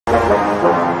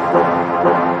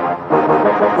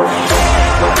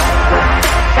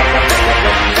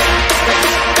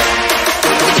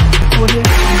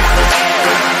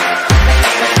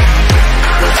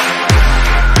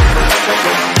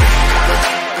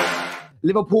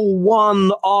Liverpool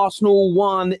won, Arsenal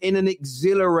won in an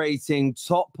exhilarating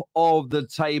top of the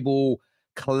table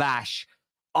clash.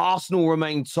 Arsenal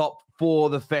remain top for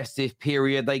the festive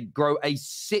period. They grow a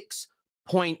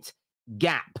 6-point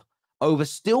gap over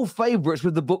still favourites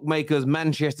with the bookmakers,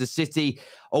 Manchester City,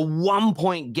 a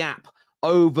 1-point gap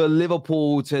over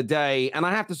Liverpool today. And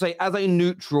I have to say, as a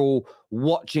neutral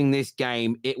watching this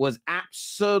game, it was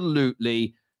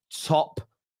absolutely top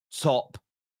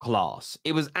class.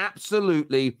 It was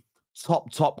absolutely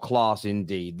top class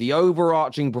indeed. The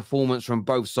overarching performance from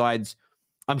both sides.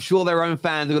 I'm sure their own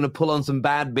fans are going to pull on some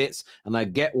bad bits, and I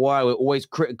get why we're always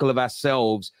critical of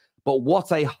ourselves, but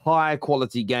what a high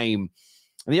quality game.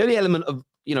 And the only element of,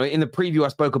 in the preview I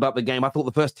spoke about the game, I thought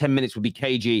the first 10 minutes would be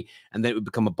cagey and then it would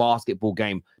become a basketball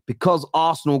game. Because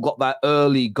Arsenal got that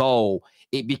early goal,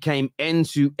 it became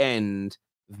end-to-end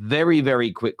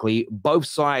very quickly, both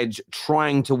sides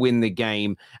trying to win the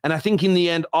game. And I think in the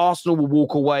end, Arsenal will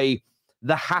walk away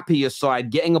the happier side.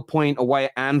 Getting a point away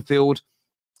at Anfield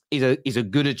is a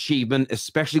good achievement,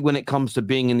 especially when it comes to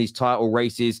being in these title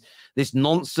races. This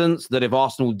nonsense that if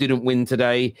Arsenal didn't win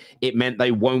today, it meant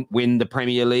they won't win the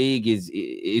Premier League is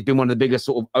been one of the biggest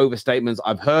sort of overstatements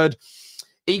I've heard.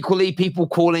 Equally, people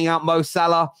calling out Mo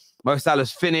Salah. Mo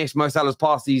Salah's finished. Mo Salah's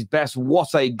past his best.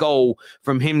 What a goal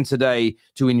from him today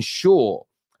to ensure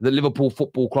that Liverpool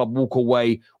Football Club walk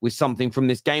away with something from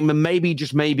this game. And maybe,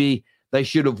 just maybe, they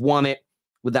should have won it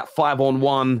with that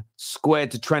 5-on-1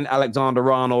 squared to Trent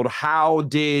Alexander-Arnold. How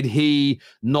did he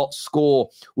not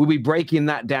score? We'll be breaking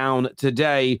that down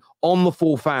today on the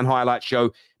Full Fan Highlight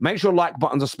Show. Make sure like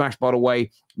buttons are smashed, by the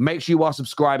way. Make sure you are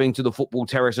subscribing to the Football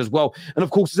Terrace as well. And of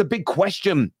course, there's a big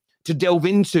question to delve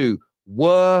into.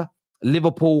 Were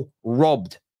Liverpool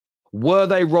robbed? Were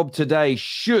they robbed today?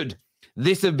 Should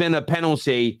this have been a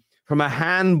penalty from a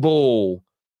handball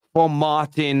from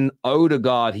Martin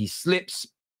Odegaard? He slips.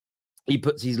 He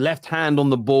puts his left hand on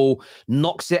the ball,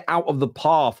 knocks it out of the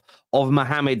path of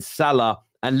Mohamed Salah,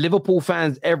 and Liverpool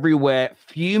fans everywhere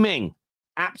fuming,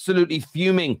 absolutely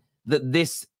fuming that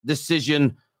this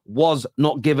decision was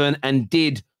not given and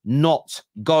did not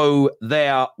go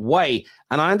their way.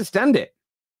 And I understand it.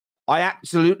 I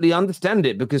absolutely understand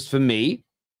it, because for me,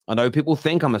 I know people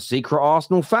think I'm a secret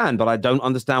Arsenal fan, but I don't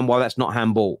understand why that's not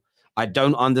handball. I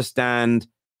don't understand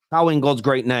how, in God's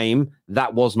great name,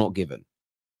 that was not given.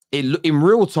 In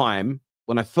real time,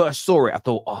 when I first saw it, I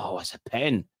thought, oh, it's a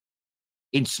pen.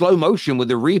 In slow motion with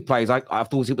the replays, I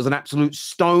thought it was an absolute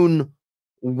stone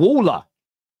waller.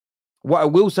 What I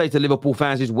will say to Liverpool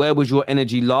fans is, where was your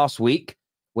energy last week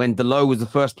when Dalot was the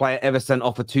first player ever sent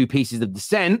off for 2 pieces of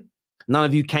dissent? None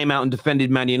of you came out and defended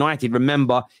Man United.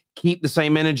 Remember, keep the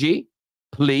same energy,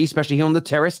 please, especially here on the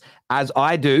terrace, as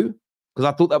I do, because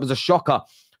I thought that was a shocker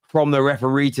from the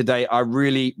referee today. I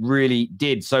really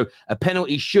did. So a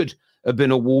penalty should have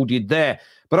been awarded there.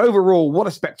 But overall, what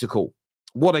a spectacle.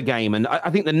 What a game. And I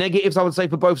think the negatives, I would say,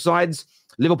 for both sides,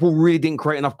 Liverpool really didn't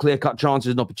create enough clear-cut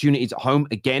chances and opportunities at home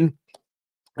again.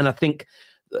 And I think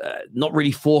not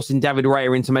really forcing David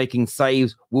Raya into making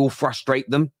saves will frustrate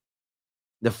them.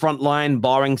 The front line,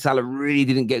 barring Salah, really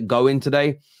didn't get going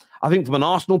today. I think from an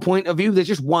Arsenal point of view, there's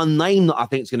just one name that I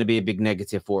think is going to be a big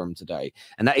negative for him today,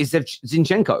 and that is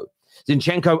Zinchenko.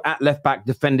 Zinchenko at left back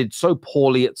defended so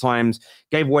poorly at times,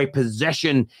 gave away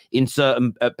possession in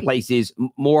certain places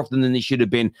more often than he should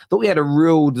have been. Thought we had a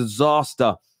real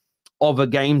disaster of a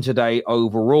game today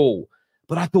overall.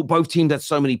 But I thought both teams had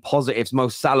so many positives. Mo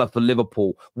Salah for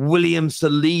Liverpool, William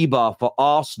Saliba for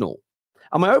Arsenal.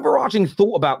 And my overarching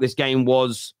thought about this game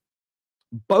was,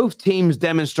 both teams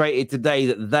demonstrated today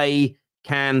that they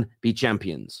can be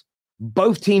champions.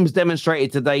 Both teams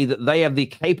demonstrated today that they have the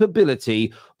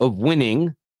capability of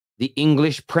winning the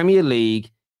English Premier League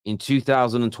in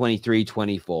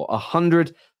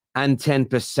 2023-24.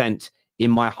 110%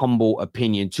 in my humble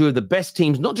opinion. Two of the best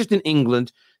teams, not just in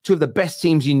England, two of the best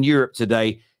teams in Europe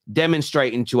today,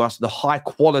 demonstrating to us the high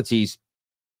qualities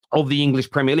of the English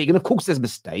Premier League. And of course, there's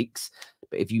mistakes.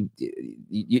 But if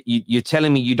you're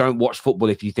telling me you don't watch football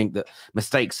if you think that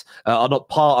mistakes are not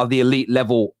part of the elite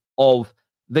level of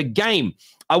the game.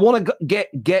 I want to get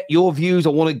your views. I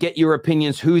want to get your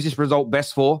opinions. Who is this result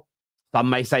best for? Some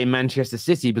may say Manchester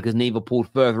City because neither pulled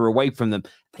further away from them.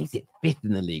 They sit 5th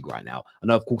in the league right now. I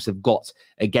know, of course, they've got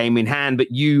a game in hand,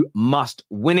 but you must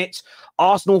win it.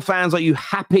 Arsenal fans, are you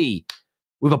happy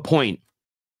with a point?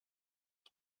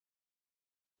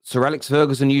 Sir Alex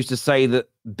Ferguson used to say that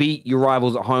beat your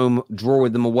rivals at home, draw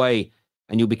with them away,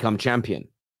 and you'll become champion.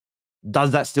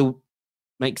 Does that still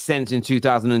make sense in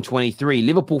 2023?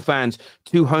 Liverpool fans,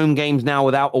 2 home games now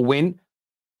without a win.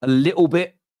 A little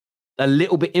bit a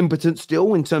little bit impotent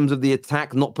still in terms of the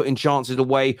attack, not putting chances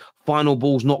away, final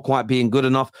balls not quite being good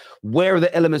enough. Where are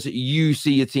the elements that you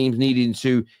see your teams needing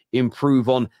to improve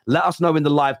on? Let us know in the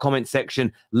live comment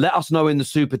section. Let us know in the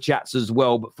super chats as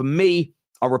well. But for me,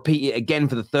 I'll repeat it again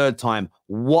for the third time.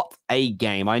 What a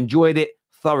game. I enjoyed it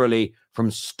thoroughly from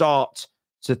start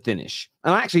to finish.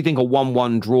 And I actually think a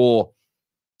 1-1 draw,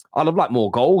 I'd have liked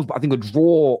more goals, but I think a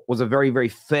draw was a very, very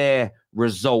fair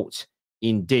result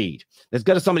indeed. Let's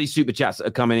go to some of these super chats that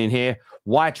are coming in here.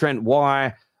 Why, Trent?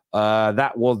 Why?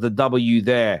 That was the W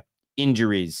there.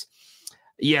 Injuries.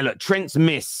 Yeah, look, Trent's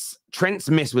miss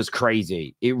was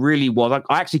crazy. It really was.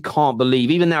 I actually can't believe,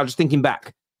 even now, just thinking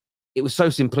back, it was so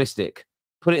simplistic.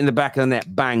 Put it in the back of the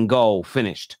net, bang, goal,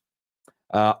 finished.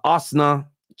 Arsenal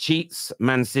cheats,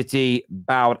 Man City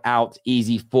bowed out,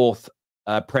 easy fourth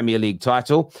Premier League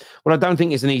title. Well, I don't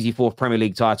think it's an easy fourth Premier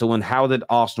League title. And how did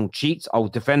Arsenal cheat? I will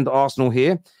defend Arsenal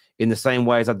here in the same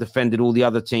way as I've defended all the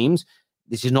other teams.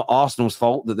 This is not Arsenal's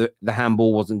fault that the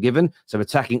handball wasn't given. So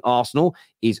attacking Arsenal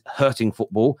is hurting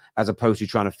football as opposed to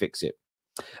trying to fix it.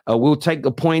 We'll take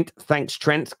the point. Thanks,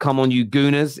 Trent. Come on, you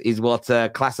gooners, is what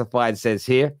Classified says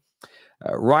here.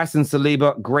 Rice and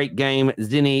Saliba, great game.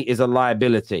 Zinni is a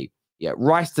liability. Yeah,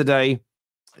 Rice today,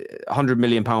 £100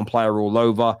 million player all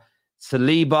over.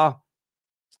 Saliba,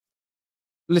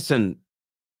 listen,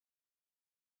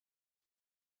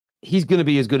 he's going to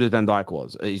be as good as Van Dijk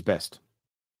was at his best.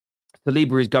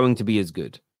 Saliba is going to be as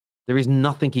good. There is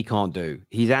nothing he can't do.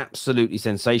 He's absolutely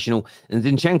sensational. And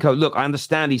Zinchenko, look, I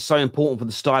understand he's so important for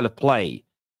the style of play.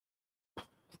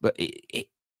 But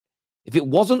if it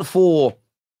wasn't for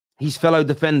his fellow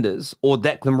defenders or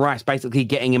Declan Rice basically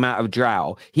getting him out of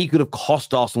drought, he could have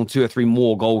cost Arsenal 2 or 3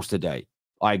 more goals today.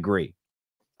 I agree.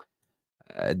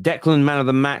 Declan, man of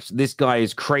the match. This guy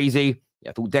is crazy.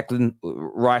 I thought Declan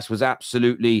Rice was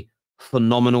absolutely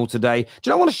phenomenal today. Do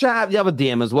you know, I want to shout out the other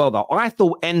DM as well, though. I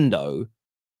thought Endo,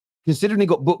 considering he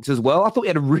got booked as well, I thought he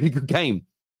had a really good game.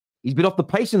 He's been off the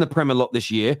pace in the Premier lot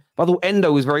this year, but I thought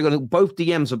Endo was very good. Both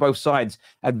DMs for both sides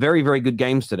had very, very good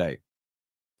games today.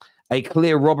 A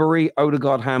clear robbery,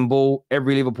 Odegaard handball.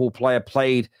 Every Liverpool player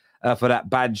played for that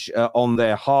badge on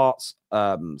their hearts.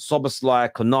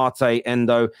 Soboslai, Konate,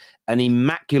 Endo. An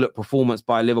immaculate performance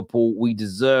by Liverpool. We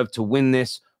deserve to win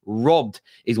this. Robbed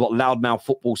is what Loudmouth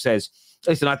Football says.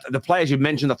 Listen, the players you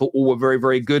mentioned, I thought all were very,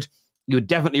 very good. You were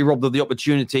definitely robbed of the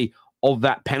opportunity of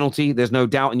that penalty. There's no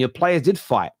doubt. And your players did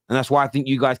fight. And that's why I think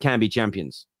you guys can be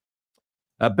champions.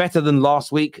 Better than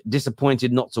last week.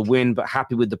 Disappointed not to win, but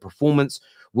happy with the performance.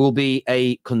 Will be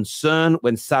a concern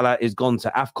when Salah is gone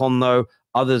to AFCON, though.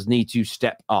 Others need to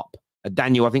step up.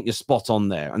 Daniel, I think you're spot on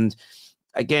there. And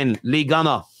again, Lee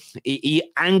Gunner, he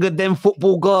angered them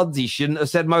football gods. He shouldn't have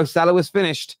said Mo Salah was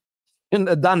finished. Shouldn't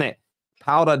have done it.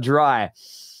 Powder dry.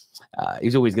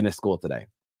 He's always going to score today.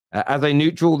 As a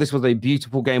neutral, this was a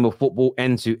beautiful game of football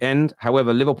end to end.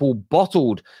 However, Liverpool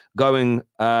bottled going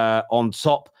on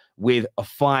top with a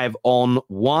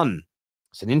 5-on-1.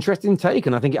 It's an interesting take,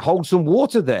 and I think it holds some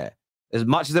water there. As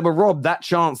much as they were robbed, that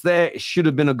chance there, it should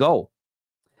have been a goal.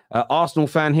 Arsenal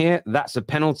fan here, that's a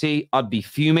penalty. I'd be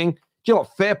fuming. Do you know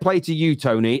what? Fair play to you,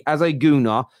 Tony, as a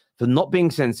gooner, for not being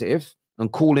sensitive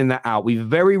and calling that out. We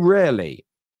very rarely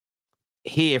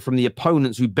hear from the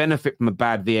opponents who benefit from a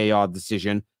bad VAR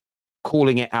decision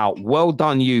calling it out. Well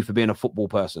done, you, for being a football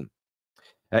person.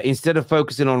 Instead of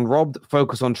focusing on robbed,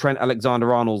 focus on Trent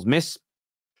Alexander-Arnold's miss.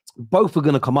 Both are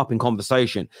going to come up in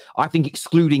conversation. I think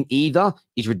excluding either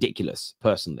is ridiculous,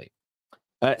 personally.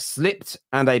 Slipped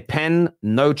and a pen,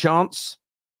 no chance.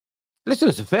 Listen,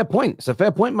 it's a fair point. It's a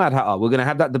fair point, Mad Hatter. We're going to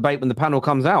have that debate when the panel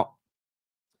comes out.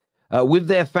 With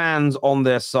their fans on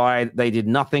their side, they did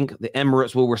nothing. The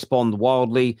Emirates will respond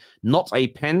wildly. Not a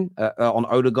pen on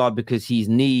Odegaard because his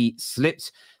knee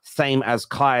slipped, same as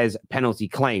Kai's penalty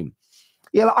claim.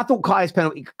 Yeah, I thought Kai's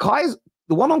penalty,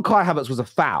 the one on Kai Havertz was a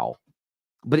foul,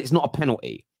 but it's not a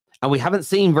penalty. And we haven't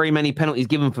seen very many penalties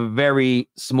given for very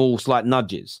small, slight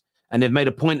nudges. And they've made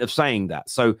a point of saying that.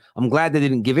 So I'm glad they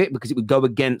didn't give it because it would go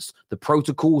against the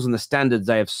protocols and the standards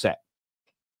they have set.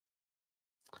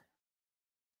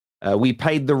 We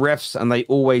paid the refs and they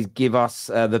always give us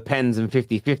the pens and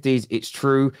 50-50s. It's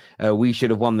true. We should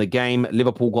have won the game.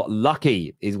 Liverpool got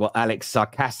lucky, is what Alex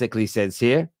sarcastically says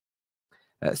here.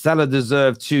 Salah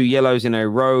deserved 2 yellows in a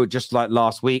row, just like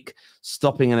last week,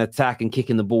 stopping an attack and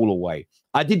kicking the ball away.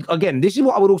 I did, again, this is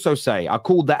what I would also say. I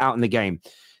called that out in the game.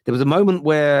 There was a moment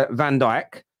where Van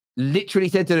Dijk literally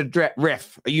said to the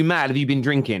ref, "Are you mad? Have you been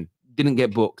drinking?" Didn't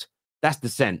get booked. That's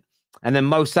dissent. And then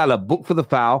Mo Salah booked for the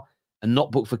foul and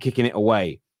not booked for kicking it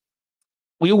away.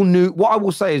 We all knew. What I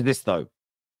will say is this, though.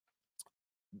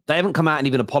 They haven't come out and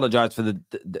even apologized for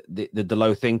the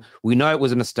low thing. We know it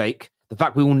was a mistake. The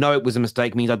fact we all know it was a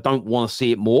mistake means I don't want to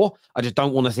see it more. I just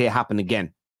don't want to see it happen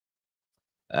again.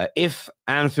 If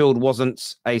Anfield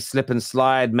wasn't a slip and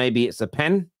slide, maybe it's a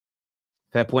pen.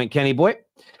 Fair point, Kenny boy.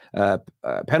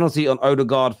 Penalty on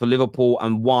Odegaard for Liverpool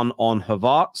and one on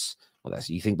Havertz. Well, that's,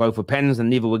 you think both were pens and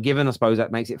neither were given. I suppose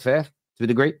that makes it fair to a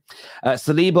degree.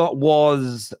 Saliba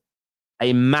was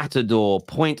a matador.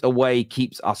 Point away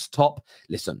keeps us top.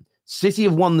 Listen, City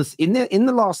have won this in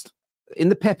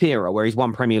the Pep era where he's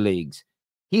won Premier Leagues.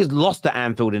 He has lost to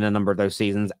Anfield in a number of those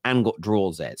seasons and got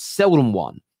draws there. Seldom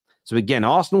won. So again,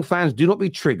 Arsenal fans, do not be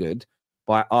triggered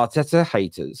by Arteta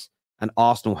haters and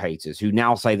Arsenal haters who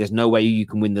now say there's no way you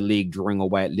can win the league drawing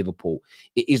away at Liverpool.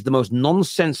 It is the most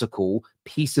nonsensical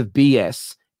piece of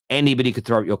BS anybody could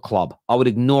throw at your club. I would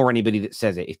ignore anybody that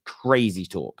says it. It's crazy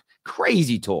talk.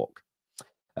 Crazy talk.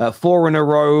 4 in a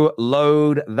row,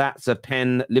 load. That's a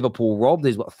pen. Liverpool robbed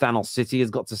is what Thanos City has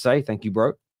got to say. Thank you,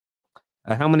 bro.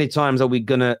 How many times are we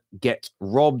going to get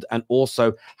robbed? And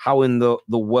also, how in the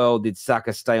world did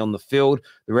Saka stay on the field?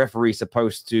 The referee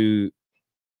supposed to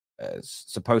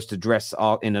dress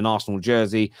in an Arsenal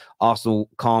jersey. Arsenal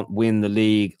can't win the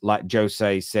league, like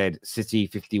Jose said. City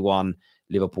 51,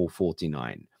 Liverpool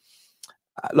 49.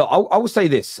 Look, I will say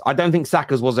this. I don't think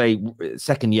Saka's was a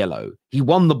second yellow. He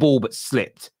won the ball but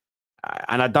slipped.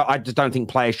 And I just don't think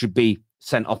players should be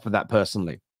sent off for that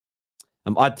personally.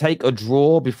 I'd take a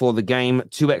draw before the game.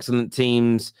 2 excellent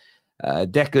teams.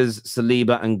 Deckers,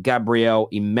 Saliba, and Gabriel,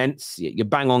 immense. You're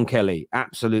bang on, Kelly.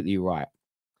 Absolutely right.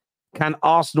 Can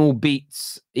Arsenal beat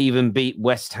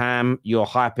West Ham? You're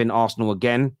hyping Arsenal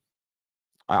again.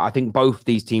 I think both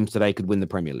these teams today could win the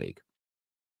Premier League.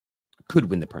 Could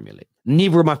win the Premier League.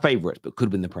 Neither of my favorites, but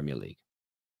could win the Premier League.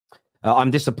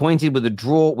 I'm disappointed with the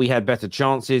draw. We had better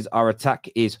chances. Our attack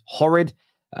is horrid.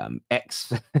 X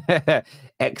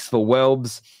for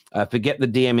Welbs. Forget the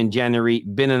DM in January.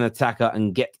 Bin an attacker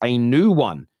and get a new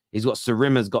one is what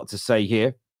Sarima's got to say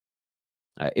here.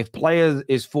 If player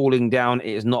is falling down,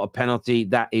 it is not a penalty.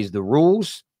 That is the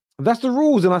rules. If that's the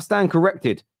rules, and I stand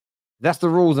corrected. That's the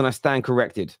rules, and I stand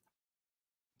corrected.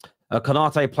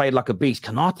 Konate played like a beast.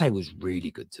 Konate was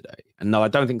really good today. And no, I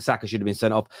don't think Saka should have been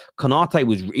sent off. Konate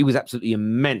was absolutely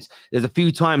immense. There's a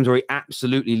few times where he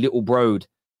absolutely little broed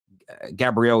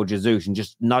Gabriel Jesus and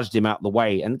just nudged him out the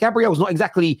way. And Gabriel's not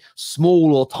exactly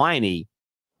small or tiny.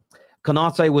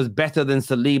 Konate was better than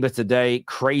Saliba today.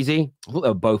 Crazy. I thought they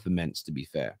were both immense, to be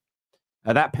fair.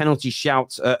 That penalty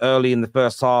shout early in the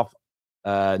first half,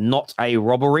 not a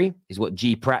robbery, is what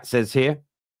G. Pratt says here.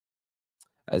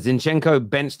 Zinchenko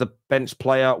benched the bench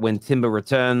player when Timber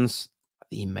returns.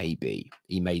 He may be.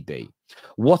 He may be.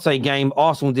 What a game.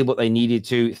 Arsenal did what they needed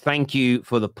to. Thank you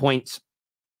for the points.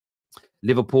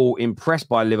 Liverpool, impressed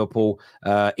by Liverpool.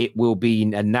 It will be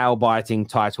a nail-biting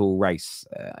title race.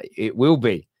 It will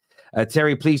be.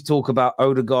 Terry, please talk about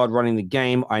Odegaard running the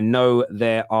game. I know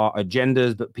there are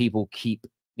agendas, but people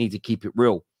need to keep it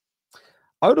real.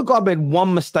 Odegaard made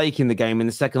one mistake in the game in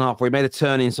the second half where he made a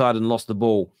turn inside and lost the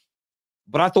ball.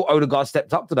 But I thought Odegaard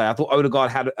stepped up today. I thought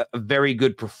Odegaard had a very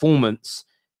good performance,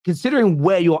 considering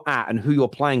where you're at and who you're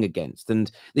playing against. And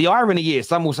the irony is,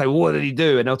 some will say, well, what did he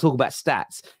do? And they'll talk about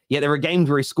stats. Yet there are games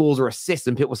where he scores or assists,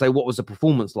 and people will say, what was the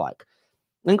performance like?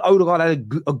 I think Odegaard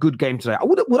had a good game today.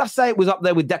 Would I say it was up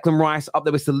there with Declan Rice, up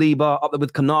there with Saliba, up there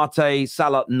with Konate,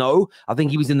 Salah? No. I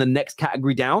think he was in the next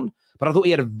category down. But I thought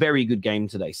he had a very good game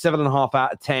today. 7.5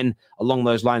 out of 10 along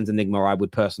those lines, Enigma, I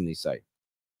would personally say.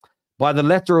 By the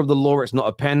letter of the law, it's not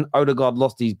a pen. Odegaard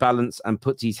lost his balance and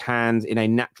put his hands in a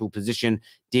natural position.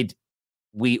 Did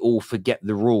we all forget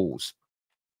the rules?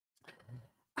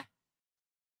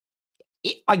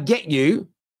 I get you.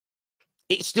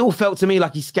 It still felt to me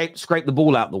like he scraped the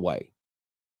ball out the way.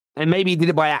 And maybe he did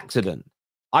it by accident.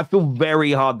 I feel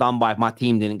very hard done by if my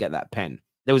team didn't get that pen.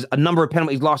 There was a number of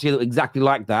penalties last year that were exactly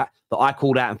like that I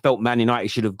called out and felt Man United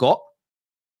should have got.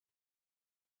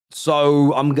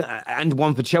 So and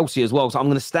one for Chelsea as well. So I'm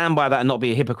going to stand by that and not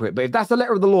be a hypocrite. But if that's the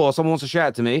letter of the law, someone wants to share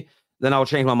it to me, then I'll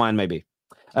change my mind maybe.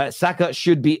 Saka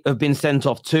should have been sent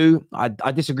off too. I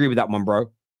disagree with that one,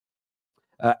 bro.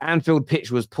 Anfield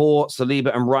pitch was poor.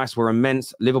 Saliba and Rice were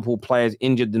immense. Liverpool players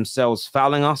injured themselves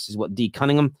fouling us, is what D.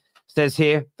 Cunningham says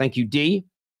here. Thank you, D.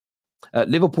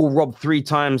 Liverpool robbed 3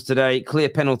 times today. Clear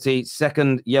penalty.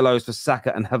 Second yellows for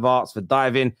Saka and Havertz for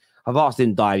diving. Havertz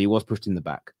didn't dive. He was pushed in the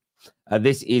back.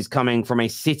 This is coming from a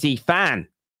City fan.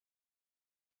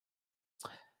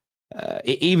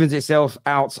 It evens itself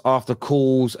out after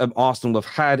calls Arsenal have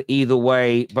had. Either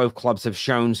way, both clubs have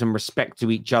shown some respect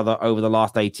to each other over the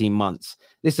last 18 months.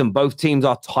 Listen, both teams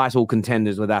are title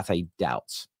contenders without a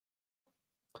doubt.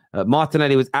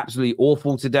 Martinelli was absolutely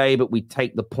awful today, but we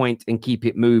take the point and keep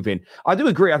it moving. I do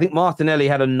agree. I think Martinelli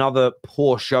had another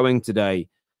poor showing today.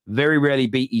 Very rarely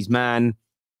beat his man.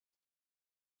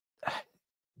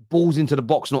 Balls into the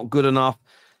box, not good enough.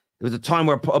 There was a time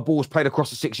where a ball was played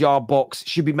across the 6-yard box.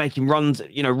 Should be making runs,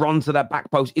 runs to that back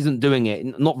post. Isn't doing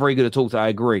it. Not very good at all. I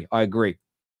agree.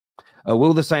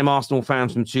 Will the same Arsenal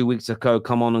fans from 2 weeks ago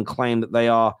come on and claim that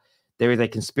there is a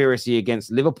conspiracy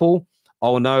against Liverpool?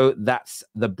 Oh no, that's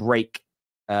the break.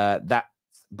 That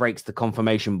breaks the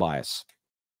confirmation bias.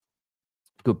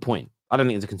 Good point. I don't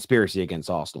think it's a conspiracy against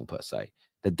Arsenal per se.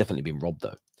 They've definitely been robbed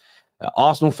though.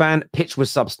 Arsenal fan, pitch was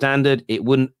substandard. It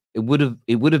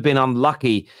would have been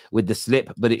unlucky with the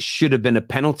slip, but it should have been a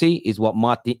penalty, is what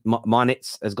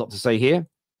Marnitz has got to say here.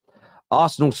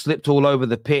 Arsenal slipped all over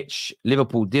the pitch.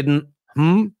 Liverpool didn't.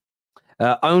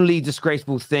 Only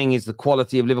disgraceful thing is the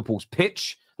quality of Liverpool's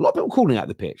pitch. A lot of people calling out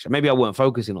the pitch. Maybe I weren't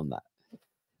focusing on that.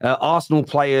 Arsenal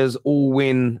players all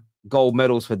win gold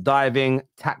medals for diving.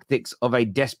 Tactics of a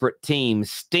desperate team.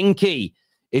 Stinky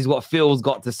is what Phil's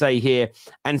got to say here.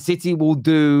 And City will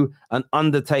do an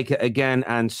Undertaker again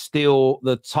and steal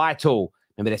the title.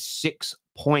 Remember, they're 6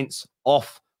 points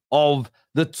off of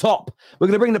the top. We're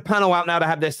going to bring the panel out now to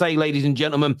have their say, ladies and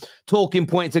gentlemen. Talking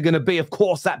points are going to be, of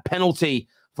course, that penalty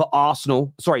for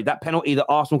Arsenal. Sorry, that penalty that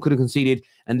Arsenal could have conceded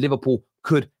and Liverpool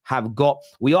could have got.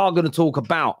 We are going to talk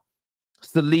about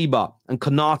Saliba and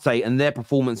Konate and their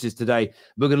performances today.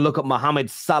 We're going to look at Mohamed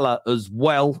Salah as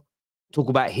well. Talk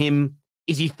about him.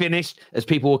 Is he finished, as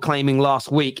people were claiming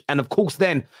last week? And of course,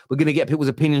 then we're going to get people's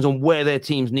opinions on where their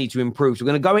teams need to improve. So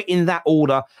we're going to go in that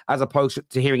order as opposed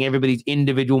to hearing everybody's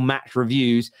individual match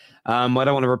reviews. I don't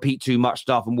want to repeat too much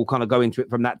stuff, and we'll kind of go into it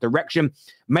from that direction.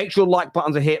 Make sure like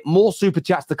buttons are hit. More super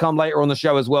chats to come later on the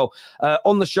show as well.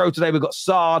 On the show today, we've got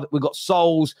Sard, we've got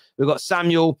Souls, we've got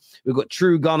Samuel, we've got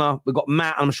True Gunner, we've got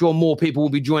Matt. I'm sure more people will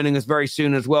be joining us very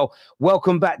soon as well.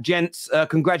 Welcome back, gents.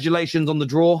 Congratulations on the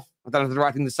draw. I don't know if that's the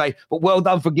right thing to say, but well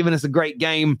done for giving us a great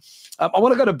game. I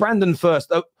want to go to Brandon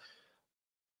first.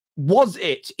 Was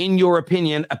it, in your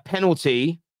opinion, a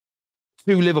penalty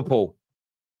to Liverpool?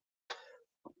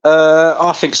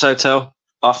 I think so, Tel.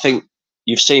 I think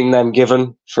you've seen them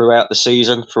given throughout the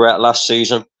season, throughout last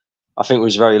season. I think we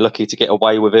was very lucky to get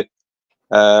away with it.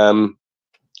 I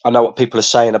know what people are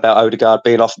saying about Odegaard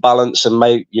being off balance, and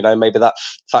maybe that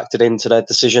factored into their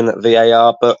decision at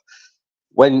VAR, but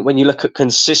when you look at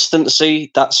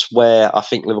consistency, that's where I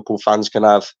think Liverpool fans can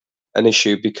have an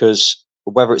issue, because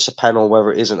whether it's a penalty,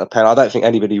 whether it isn't a penalty, I don't think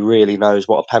anybody really knows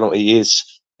what a penalty is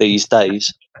these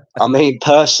days. I mean,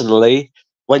 personally,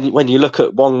 when you look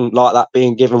at one like that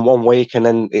being given 1 week and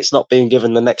then it's not being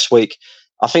given the next week,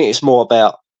 I think it's more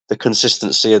about the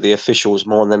consistency of the officials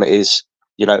more than it is,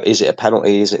 is it a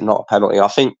penalty, is it not a penalty? I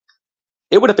think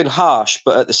it would have been harsh,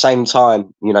 but at the same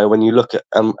time, when you look at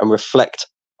and reflect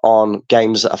on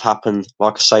games that have happened,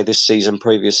 like I say, this season,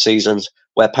 previous seasons,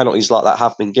 where penalties like that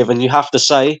have been given, you have to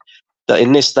say that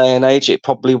in this day and age, it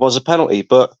probably was a penalty.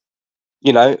 But,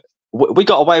 we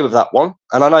got away with that one.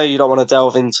 And I know you don't want to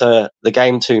delve into the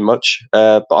game too much,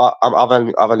 but I've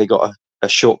only got a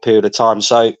short period of time.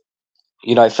 So,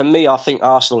 for me, I think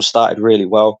Arsenal started really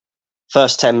well.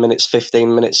 First 10 minutes,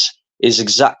 15 minutes is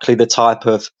exactly the type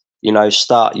of,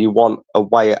 start you want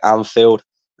away at Anfield.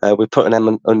 We're putting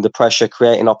them under pressure,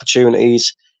 creating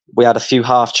opportunities. We had a few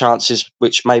half chances,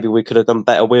 which maybe we could have done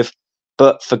better with.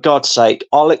 But for God's sake,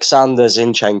 Alexander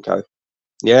Zinchenko,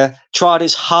 tried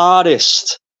his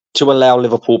hardest to allow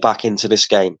Liverpool back into this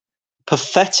game.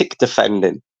 Pathetic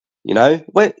defending,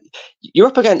 when you're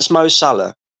up against Mo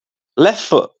Salah, left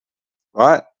foot,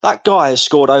 right? That guy has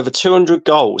scored over 200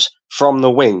 goals from the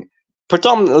wing,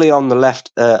 predominantly on the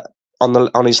left,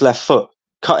 on his left foot,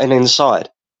 cutting inside.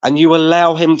 And you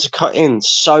allow him to cut in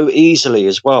so easily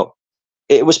as well.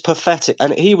 It was pathetic.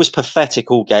 And he was pathetic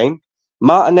all game.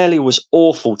 Martinelli was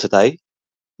awful today,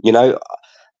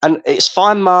 and it's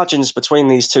fine margins between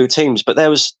these two teams. But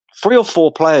there was 3 or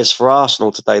 4 players for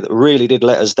Arsenal today that really did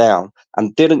let us down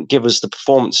and didn't give us the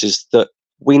performances that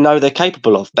we know they're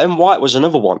capable of. Ben White was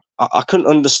another one. I couldn't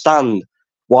understand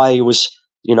why he was,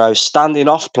 standing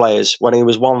off players when he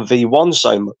was 1v1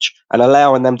 so much and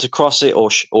allowing them to cross it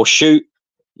or shoot.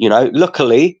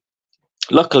 Luckily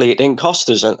it didn't cost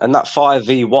us, and that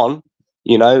 5v1,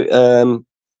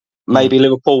 maybe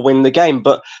Liverpool win the game.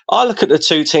 But I look at the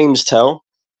two teams, Tel,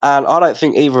 and I don't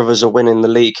think either of us are winning the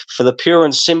league for the pure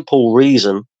and simple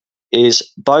reason is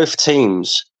both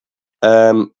teams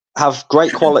have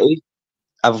great quality,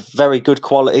 have very good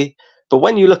quality. But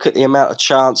when you look at the amount of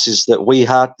chances that we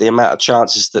had, the amount of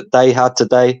chances that they had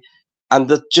today,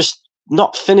 and just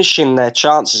not finishing their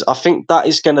chances, I think that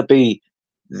is going to be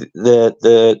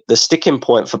the sticking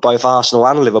point for both Arsenal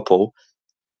and Liverpool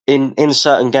in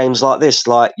certain games like this.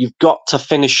 Like, you've got to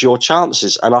finish your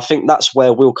chances, and I think that's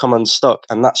where we'll come unstuck,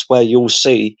 and that's where you'll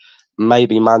see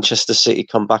maybe Manchester City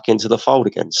come back into the fold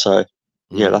again. So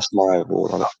yeah, that's my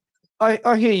overall on it.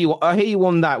 I hear you. I hear you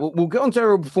on that. We'll get on to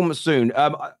our performance soon.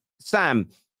 Sam,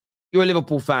 you're a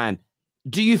Liverpool fan.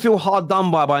 Do you feel hard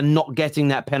done by not getting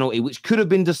that penalty, which could have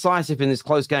been decisive in this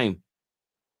close game?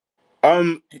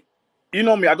 You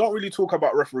know me, I don't really talk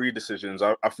about referee decisions.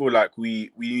 I feel like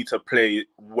we need to play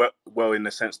well in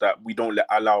the sense that we don't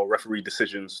allow referee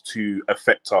decisions to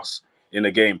affect us in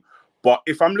a game. But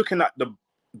if I'm looking at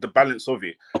the balance of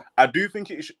it, I do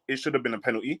think it should have been a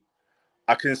penalty.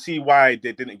 I can see why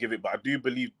they didn't give it, but I do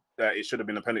believe that it should have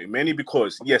been a penalty, mainly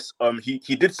because yes,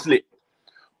 he did slip,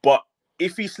 but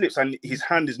if he slips and his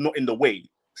hand is not in the way,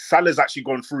 Salah's actually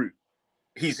gone through.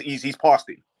 He's passed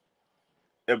him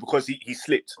because he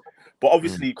slipped. But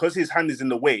obviously, because his hand is in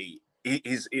the way,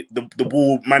 the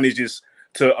ball manages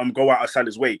to go out of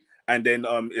Salah's way, and then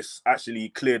it's actually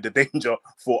cleared the danger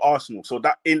for Arsenal. So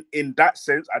that in that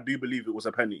sense, I do believe it was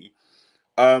a penalty.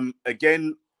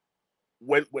 Again,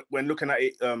 when looking at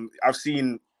it, I've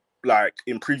seen, like,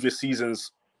 in previous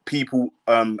seasons, people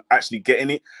actually getting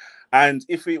it. And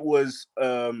if it was,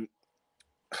 and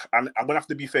I'm gonna have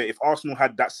to be fair, if Arsenal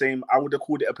had that same, I would have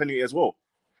called it a penalty as well.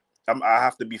 I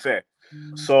have to be fair.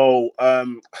 So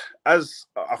as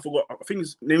I forgot, I think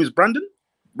his name is Brandon.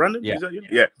 Brandon, yeah,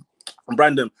 yeah.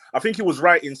 Brandon, I think he was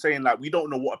right in saying, like, we don't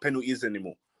know what a penalty is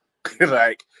anymore.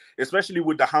 Like, especially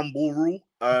with the handball rule,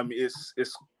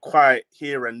 it's quite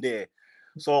here and there.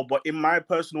 So, but in my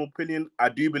personal opinion, I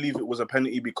do believe it was a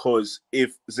penalty because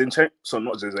if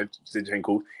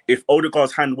if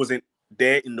Odegaard's hand wasn't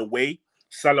there in the way,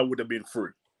 Salah would have been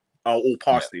through or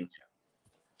past him.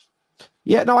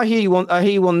 Yeah, no, I hear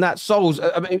you on that. Souls,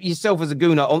 I mean, yourself as a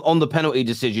gooner on the penalty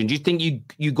decision, do you think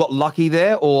you got lucky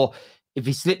there, or if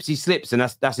he slips, he slips, and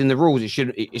that's in the rules?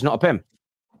 It's not a pen.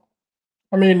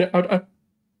 I mean,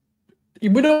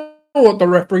 we know what the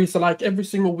referees are like. Every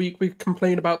single week we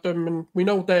complain about them, and we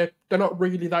know they're not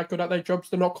really that good at their jobs.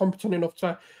 They're not competent enough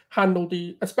to handle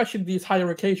especially these higher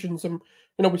occasions. And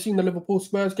we've seen the Liverpool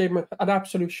Spurs game, an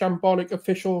absolute shambolic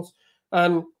officials.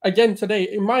 And again today,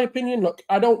 in my opinion, look,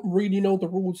 I don't really know the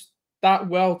rules that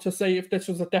well to say if this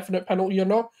was a definite penalty or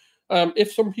not.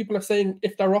 If some people are saying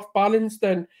if they're off balance,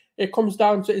 then it comes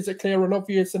down to, is it clear and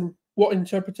obvious, and what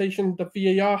interpretation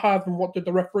the VAR have and what did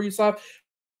the referees have.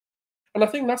 And I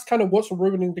think that's kind of what's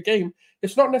ruining the game.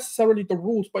 It's not necessarily the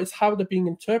rules, but it's how they're being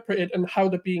interpreted and how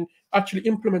they're being actually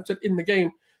implemented in the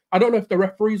game. I don't know if the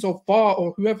referees or VAR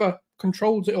or whoever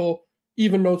controls it or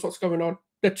even knows what's going on.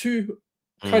 They're too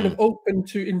kind of open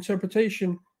to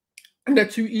interpretation, and they're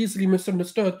too easily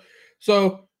misunderstood.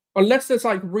 So unless there's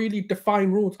like really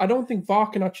defined rules, I don't think VAR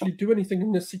can actually do anything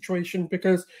in this situation,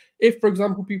 because if, for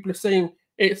example, people are saying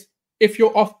if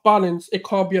you're off balance, it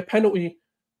can't be a penalty,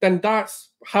 then that's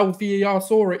how VAR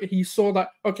saw it. He saw that,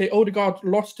 okay, Odegaard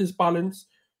lost his balance,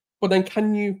 but then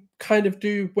can you kind of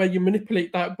do where you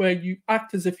manipulate that, where you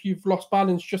act as if you've lost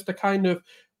balance just to kind of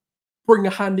bring a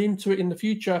hand into it in the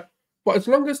future. But as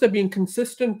long as they're being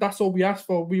consistent, that's all we ask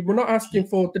for. We're not asking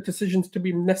for the decisions to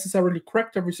be necessarily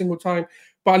correct every single time,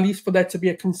 but at least for there to be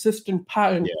a consistent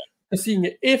pattern to seeing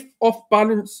it. If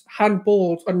off-balance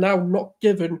handballs are now not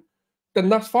given, then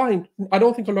that's fine. I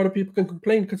don't think a lot of people can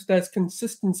complain because there's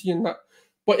consistency in that.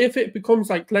 But if it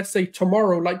becomes like, let's say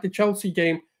tomorrow, like the Chelsea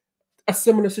game, a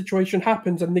similar situation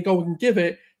happens and they go and give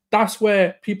it, that's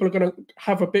where people are going to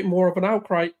have a bit more of an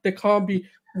outcry. There can't be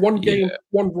one game,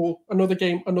 one rule, another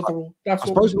game, another rule. That's I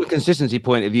suppose from a consistency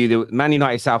point of view, the Man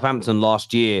United Southampton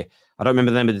last year, I don't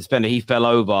remember the name of the defender, he fell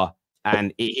over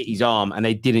and it hit his arm and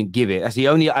they didn't give it. That's the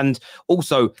only, and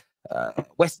also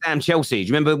West Ham Chelsea. Do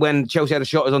you remember when Chelsea had a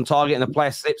shot was on target and the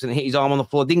player slips and hit his arm on the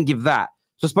floor? Didn't give that.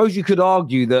 So I suppose you could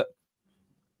argue that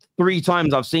 3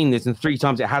 times I've seen this and 3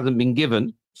 times it hasn't been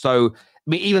given. So I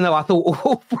mean, even though I thought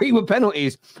all 3 were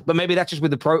penalties, but maybe that's just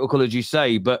with the protocol, as you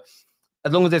say. But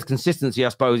as long as there's consistency, I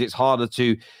suppose it's harder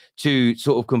to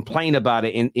sort of complain about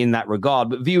it in that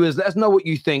regard. But viewers, let us know what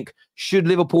you think. Should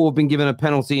Liverpool have been given a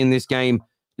penalty in this game?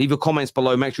 Leave your comments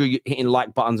below. Make sure you're hitting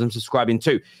like buttons and subscribing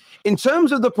too. In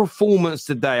terms of the performance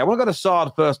today, I want to go to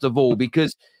Saad first of all,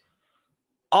 because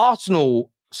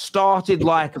Arsenal started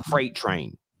like a freight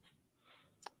train.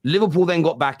 Liverpool then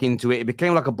got back into it. It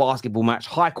became like a basketball match,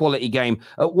 high quality game.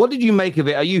 What did you make of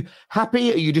it? Are you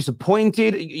happy? Are you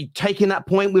disappointed? Are you taking that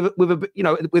point with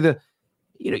a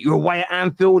you're away at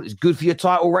Anfield. It's good for your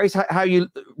title race. How are you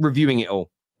reviewing it all?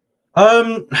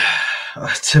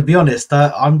 To be honest,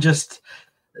 I'm just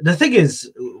The thing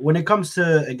is, when it comes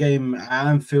to a game at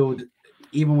Anfield,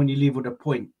 even when you leave with a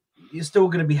point, you're still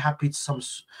going to be happy to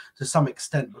some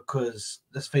extent because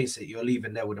let's face it, you're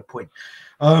leaving there with a point.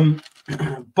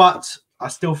 But I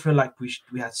still feel like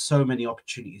we had so many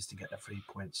opportunities to get the 3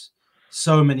 points.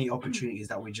 So many opportunities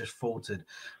that we just faltered.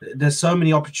 There's so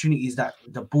many opportunities that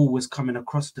the ball was coming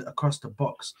across the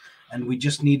box, and we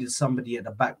just needed somebody at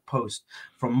the back post,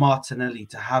 from Martinelli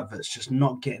to Havertz, just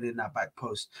not getting in that back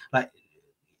post. Like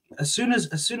as soon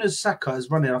as Saka is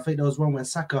running, I think there was one where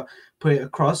Saka put it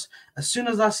across. As soon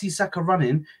as I see Saka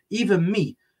running, even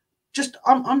me,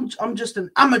 I'm just an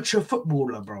amateur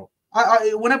footballer, bro.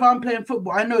 I whenever I'm playing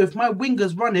football, I know if my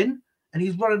winger's running and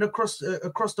he's running across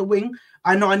the wing,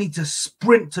 I know I need to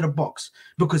sprint to the box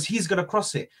because he's gonna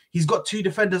cross it. He's got 2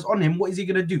 defenders on him. What is he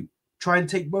gonna do? Try and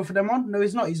take both of them on? No,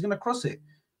 he's not. He's gonna cross it.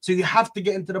 So you have to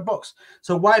get into the box.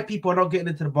 So why people are not getting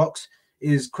into the box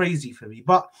is crazy for me.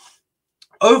 But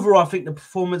overall, I think the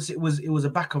performance, it was a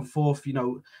back and forth,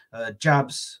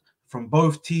 jabs from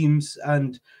both teams.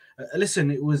 And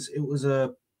listen, it was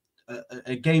a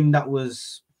game that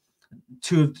was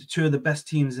two of the best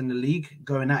teams in the league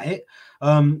going at it.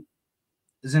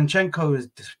 Zinchenko is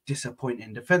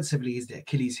disappointing. Defensively, he's the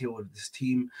Achilles heel of this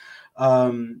team.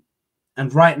 And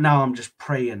right now, I'm just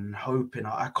praying and hoping.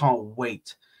 I can't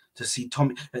wait to see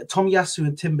Tomiyasu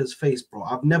and Timber's face, bro.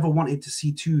 I've never wanted to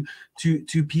see two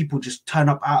people just turn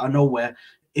up out of nowhere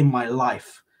in my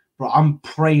life, bro. I'm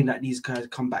praying that these guys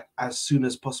come back as soon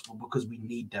as possible because we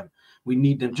need them. We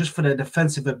need them just for their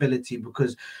defensive ability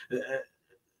because,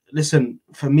 listen,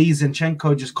 for me,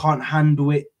 Zinchenko just can't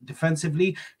handle it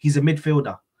defensively. He's a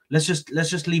midfielder. Let's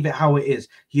just leave it how it is.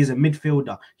 He is a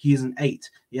midfielder. He is an 8.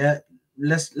 Yeah.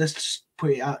 Let's just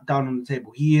put it out down on the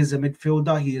table. He is a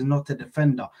midfielder. He is not a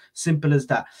defender. Simple as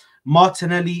that.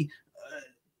 Martinelli,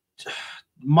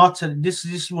 this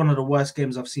is one of the worst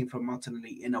games I've seen from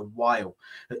Martinelli in a while.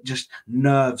 Just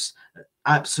nerves,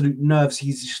 absolute nerves.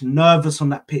 He's just nervous on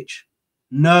that pitch.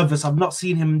 Nervous. I've not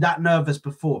seen him that nervous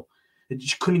before. He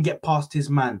just couldn't get past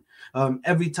his man.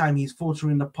 Every time he's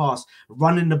faltering the pass,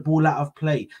 running the ball out of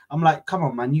play. I'm like, come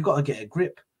on, man, you got to get a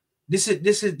grip. This is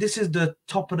the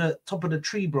top of the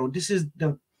tree, bro. This is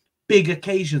the big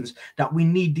occasions that we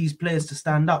need these players to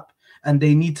stand up, and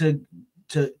they need to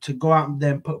go out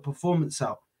there and put a performance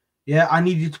out. Yeah, I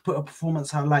need you to put a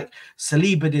performance out like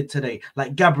Saliba did today,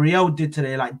 like Gabriel did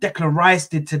today, like Declan Rice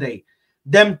did today.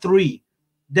 Them three.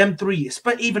 Even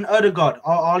Ødegaard.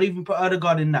 I'll even put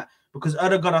Ødegaard in that because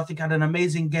Ødegaard, I think, had an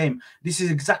amazing game. This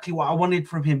is exactly what I wanted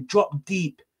from him. Drop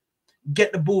deep.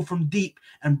 Get the ball from deep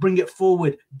and bring it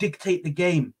forward. Dictate the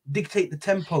game. Dictate the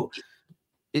tempo.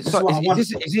 Is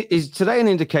today an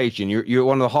indication you're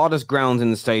one of the hardest grounds in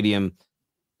the stadium?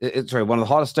 One of the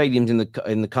hardest stadiums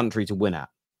in the country to win at.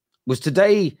 Was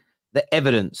today the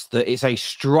evidence that it's a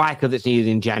striker that's needed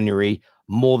in January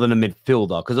more than a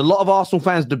midfielder? Because a lot of Arsenal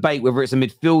fans debate whether it's a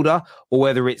midfielder or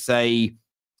whether it's a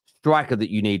striker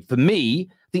that you need. For me,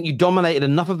 I think you dominated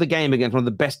enough of the game against one of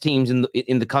the best teams in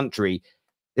the country.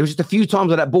 There was just a few times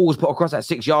where that ball was put across that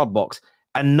 6-yard box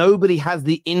and nobody has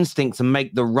the instinct to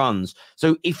make the runs.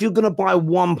 So if you're going to buy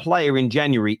one player in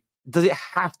January, does it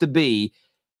have to be,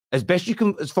 as best you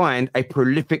can find, a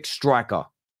prolific striker?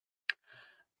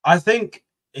 I think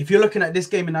if you're looking at this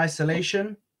game in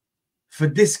isolation, for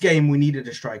this game, we needed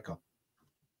a striker.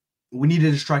 We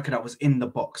needed a striker that was in the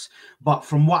box. But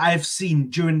from what I've seen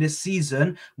during this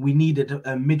season, we needed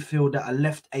a midfielder, a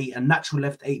left 8, a natural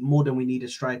left 8 more than we need a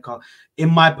striker, in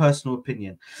my personal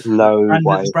opinion.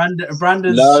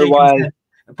 Brandon's shaking.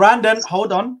 Brandon,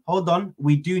 hold on.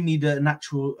 We do need a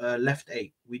natural left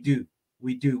 8. We do.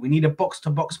 We need a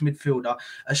box-to-box midfielder.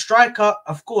 A striker,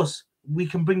 of course, we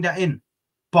can bring that in.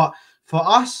 But for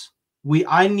us,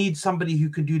 I need somebody who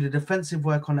can do the defensive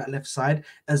work on that left side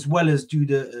as well as do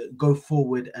the go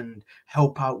forward and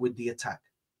help out with the attack.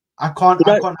 I can't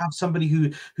have somebody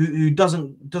who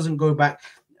doesn't go back.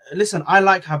 Listen, I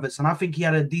like Havertz and I think he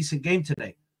had a decent game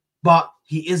today, but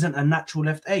he isn't a natural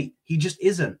left 8. He just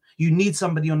isn't. You need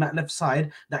somebody on that left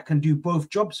side that can do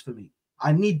both jobs for me.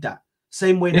 I need that.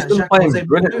 Same way He's that been Xhaka playing was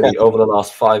able to do brilliantly it. over the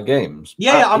last 5 games.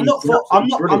 Yeah, I'm not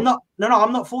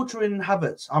faltering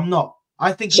Havertz. I'm not.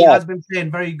 I think he has been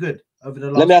playing very good over the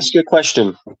last. Let me ask you a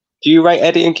question. Do you rate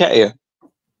Eddie Nketiah?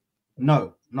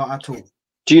 No, not at all.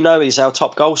 Do you know he's our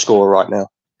top goal scorer right now?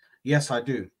 Yes, I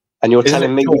do. And you're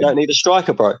telling me we don't need a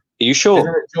striker, bro? Are you sure?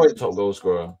 Isn't it joint top goal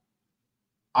scorer?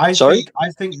 I think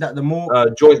that the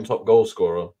more joint top goal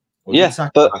scorer. Yeah,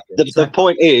 exactly. But the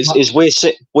point is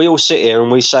we all sit here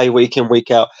and we say week in,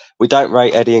 week out, we don't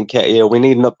rate Eddie Nketiah. We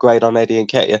need an upgrade on Eddie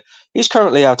Nketiah. He's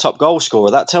currently our top goal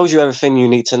scorer. That tells you everything you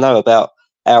need to know about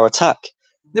our attack.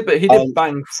 Yeah, but he did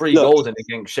bang 3 goals in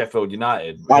against Sheffield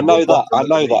United. I know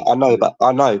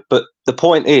that. But the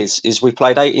point is we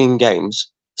played 18 games.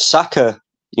 Saka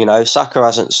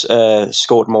hasn't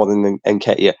scored more than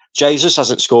Nketiah. Jesus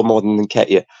hasn't scored more than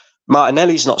Nketiah.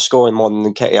 Martinelli's not scoring more than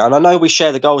Nketiah. And I know we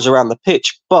share the goals around the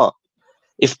pitch, but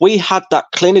if we had that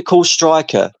clinical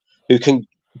striker who can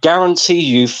guarantee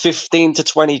you 15 to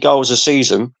 20 goals a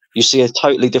season, you see a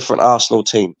totally different Arsenal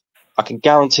team. I can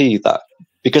guarantee you that.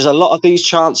 Because a lot of these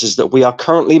chances that we are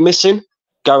currently missing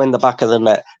go in the back of the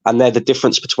net, and they're the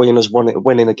difference between us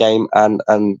winning a game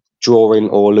and drawing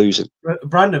or losing.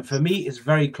 Brandon, for me, it's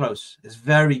very close. It's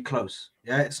very close.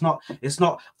 Yeah, it's not.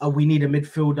 We need a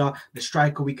midfielder, the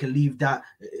striker. We can leave that.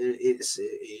 It's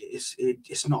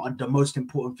not the most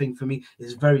important thing for me.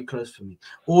 It's very close for me.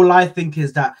 All I think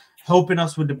is that helping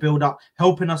us with the build up,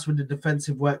 helping us with the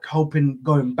defensive work, helping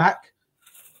going back.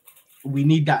 We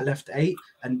need that left 8,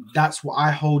 and that's what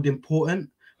I hold important.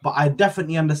 But I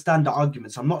definitely understand the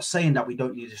arguments. I'm not saying that we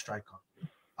don't need a striker.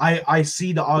 I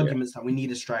see the arguments that we need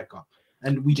a striker,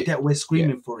 and we're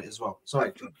screaming for it as well.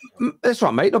 Sorry, that's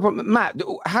right, mate. No problem. Matt,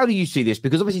 how do you see this?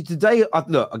 Because obviously today,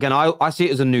 look again. I see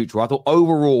it as a neutral. I thought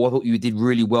overall, you did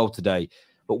really well today.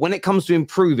 But when it comes to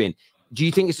improving, do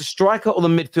you think it's the striker or the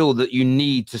midfield that you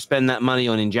need to spend that money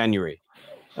on in January?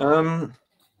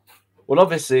 Well,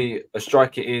 obviously, a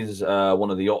striker is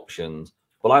one of the options,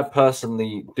 but I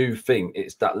personally do think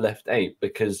it's that left 8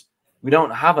 because we don't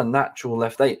have a natural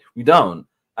left 8. We don't.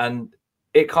 And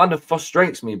it kind of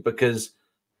frustrates me because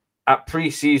at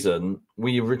pre-season,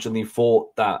 we originally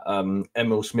thought that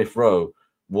Emil Smith-Rowe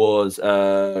was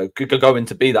going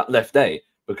to be that left 8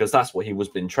 because that's what he was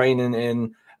been training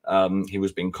in. He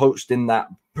was being coached in that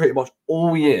pretty much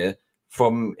all year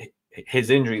from his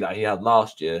injury that he had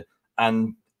last year.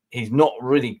 And he's not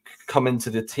really come into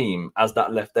the team as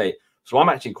that left 8. So I'm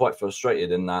actually quite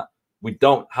frustrated in that we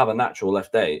don't have a natural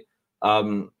left 8.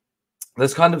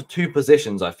 There's kind of 2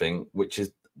 positions, I think, which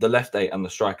is the left 8 and the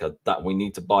striker that we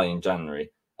need to buy in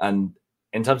January. And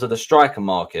in terms of the striker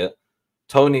market,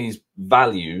 Tony's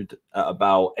valued at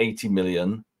about 80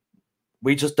 million.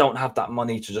 We just don't have that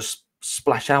money to just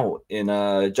splash out in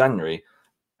January.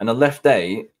 And a left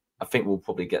 8, I think we'll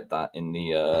probably get that in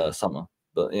the summer.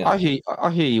 But yeah, I hear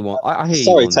you.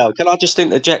 Sorry, Tal. Can I just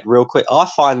interject real quick? I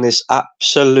find this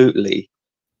absolutely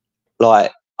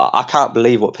I can't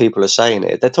believe what people are saying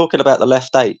here. They're talking about the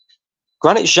left 8.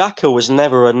 Granit Xhaka was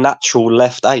never a natural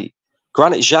left 8.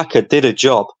 Granit Xhaka did a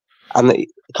job, and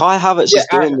Kai Havertz is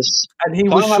doing this. And he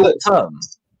was short term.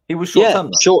 He was short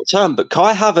term. Short term. But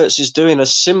Kai Havertz is doing a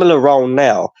similar role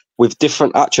now with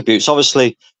different attributes.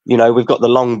 Obviously, we've got the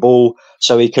long ball,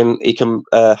 so he can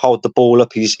hold the ball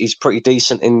up. He's pretty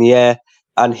decent in the air,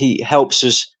 and he helps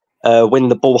us win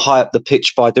the ball high up the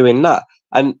pitch by doing that.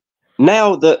 And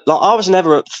now that I was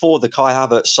never for the Kai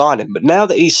Havertz signing, but now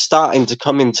that he's starting to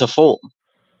come into form,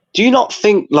 do you not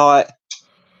think a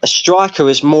striker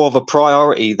is more of a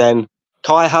priority than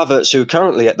Kai Havertz, who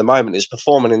currently at the moment is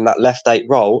performing in that left 8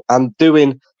 role and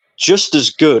doing just as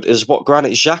good as what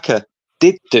Granit Xhaka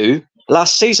did do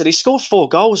last season? He scored 4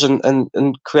 goals and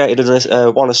created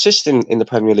 1 assist in the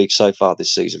Premier League so far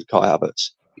this season, Kai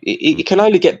Havertz. He can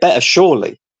only get better,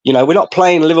 surely. We're not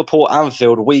playing Liverpool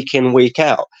Anfield week in, week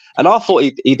out. And I thought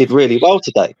he did really well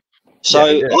today. So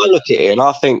I look at it and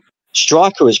I think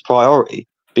striker is priority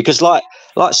because like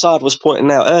Saad was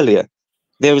pointing out earlier,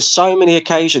 there was so many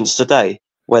occasions today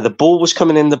where the ball was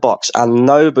coming in the box and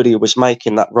nobody was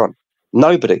making that run.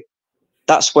 Nobody.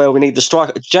 That's where we need the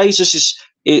striker. Jesus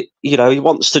he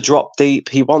wants to drop deep.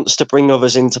 He wants to bring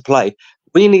others into play.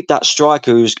 We need that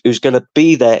striker who's going to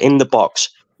be there in the box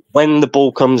when the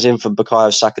ball comes in from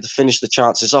Bukayo Saka to finish the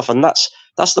chances off. And that's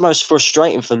the most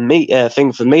frustrating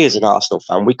thing for me as an Arsenal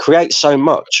fan. We create so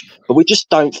much, but we just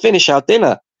don't finish our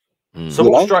dinner. So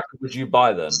what striker would you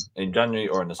buy then in January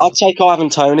or in the summer? I'd take Ivan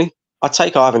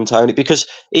Toney. Because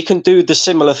he can do the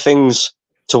similar things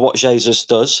to what Jesus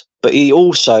does, but he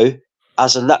also,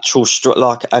 as a natural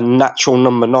a natural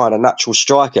number 9, a natural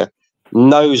striker,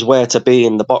 knows where to be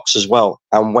in the box as well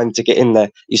and when to get in there.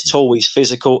 He's tall, he's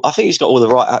physical. I think he's got all the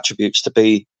right attributes to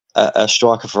be a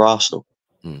striker for Arsenal.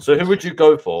 So who would you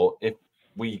go for if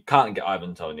we can't get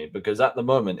Ivan Toney? Because at the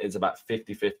moment it's about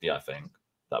 50-50, I think,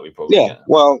 that we probably get.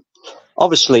 Well,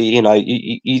 obviously, you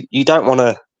don't want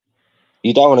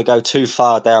to go too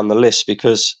far down the list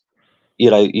because you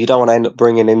don't want to end up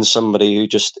bringing in somebody who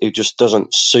just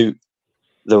doesn't suit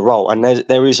the role. And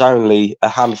there is only a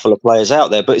handful of players out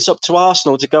there, but it's up to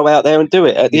Arsenal to go out there and do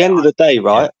it. At the end of the day,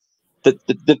 right?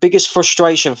 The biggest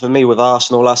frustration for me with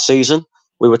Arsenal last season,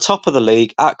 we were top of the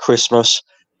league at Christmas.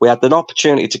 We had an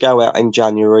opportunity to go out in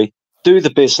January. do the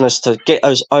business to get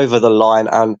us over the line.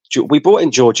 And we brought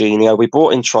in Jorginho, we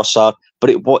brought in Trossard, but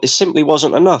it simply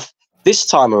wasn't enough. This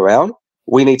time around,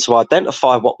 we need to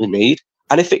identify what we need.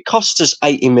 And if it costs us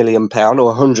 £80 million or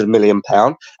 £100 million,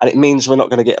 and it means we're not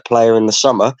going to get a player in the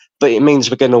summer, but it means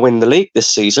we're going to win the league this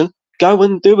season, go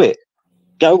and do it.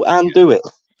 Go and do it.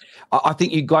 I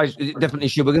think you guys definitely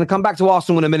should. We're going to come back to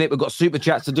Arsenal in a minute. We've got super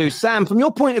chats to do. Sam, from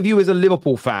your point of view as a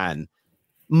Liverpool fan,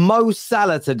 Mo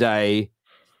Salah today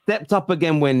stepped up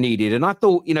again when needed. And I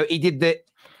thought, he did the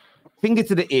finger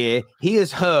to the ear. He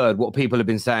has heard what people have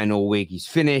been saying all week. He's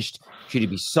finished. Should he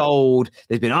be sold?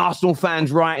 There's been Arsenal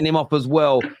fans writing him off as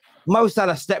well. Mo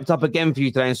Salah stepped up again for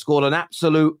you today and scored an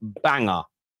absolute banger.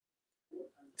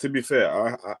 To be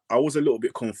fair, I was a little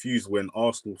bit confused when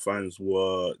Arsenal fans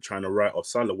were trying to write off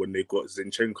Salah when they got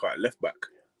Zinchenko at left back.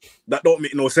 That don't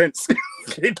make no sense.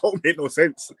 It don't make no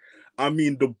sense. I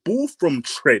mean, the ball from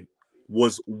Trent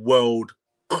was world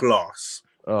class.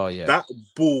 Oh, yeah. That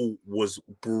ball was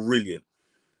brilliant.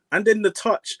 And then the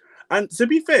touch. And to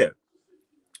be fair,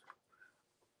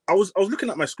 I was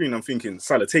looking at my screen, I'm thinking,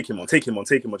 Salah, take him on,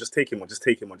 just take him on.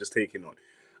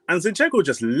 And Zinchenko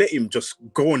just let him just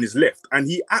go on his left, and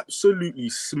he absolutely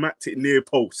smacked it near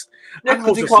post. Yeah,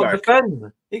 because he can't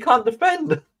defend. He can't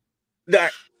defend.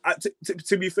 Like,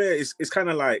 to be fair, it's kind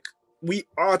of like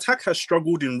our attack has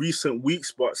struggled in recent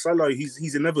weeks, but Salah,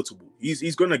 he's inevitable.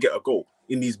 He's gonna get a goal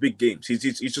in these big games. He's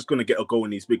just gonna get a goal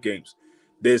in these big games.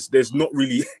 There's not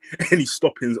really any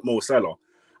stopping Mo Salah.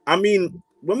 I mean,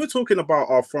 when we're talking about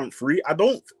our front three,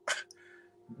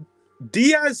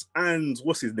 Diaz and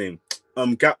what's his name,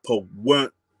 Gakpo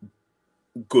weren't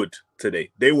good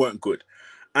today. They weren't good,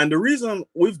 and the reason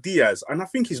with Diaz, and I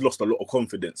think he's lost a lot of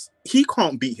confidence. He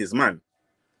can't beat his man.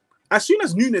 As soon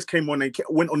as Nunes came on and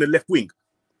went on the left wing,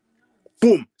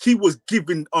 boom, he was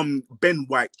giving Ben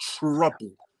White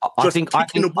trouble. I think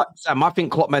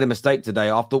Klopp made a mistake today.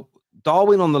 After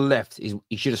Darwin on the left,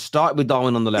 he should have started with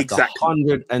Darwin on the left, exactly.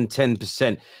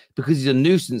 110%, because he's a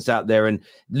nuisance out there. And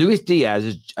Luis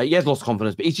Diaz, he has lost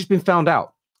confidence, but he's just been found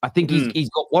out. I think he's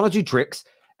got one or two tricks,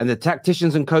 and the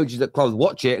tacticians and coaches at clubs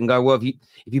watch it and go, well, if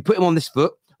you put him on this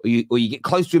foot or you get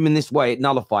close to him in this way, it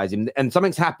nullifies him. And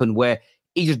something's happened where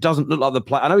he just doesn't look like the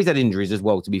player. I know he's had injuries as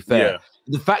well, to be fair. Yeah.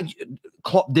 The fact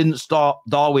Klopp didn't start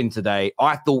Darwin today,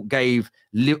 I thought gave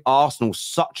Arsenal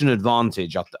such an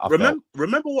advantage.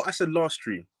 Remember what I said last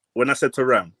stream when I said to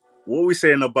Ram, what were we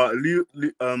saying about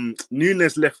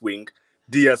Nunes left wing,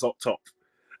 Diaz up top?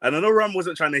 And I know Ram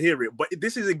wasn't trying to hear it, but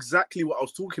this is exactly what I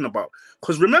was talking about.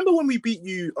 Because remember when we beat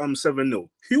you 7-0,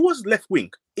 who was left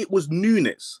wing? It was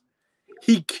Nunes.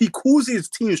 He causes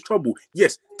teams trouble.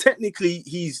 Yes, technically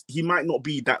he might not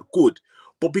be that good,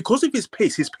 but because of his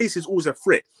pace is always a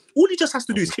threat. All he just has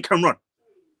to do is kick and run.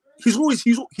 He's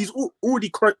already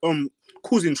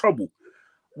causing trouble.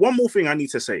 One more thing I need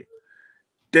to say.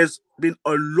 There's been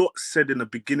a lot said in the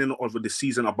beginning of the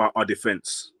season about our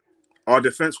defense. Our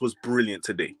defense was brilliant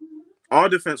today. Van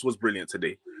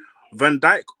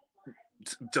Dijk,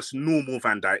 just normal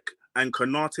Van Dijk, and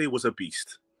Konate was a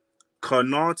beast.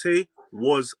 Konate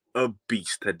was a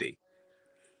beast today.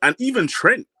 And even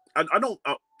Trent, I don't,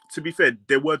 to be fair,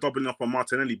 they were doubling up on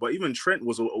Martinelli, but even Trent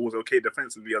was okay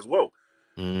defensively as well.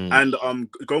 And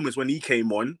Gomez, when he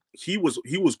came on, he was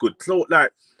good. So,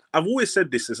 like, I've always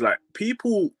said this, is like,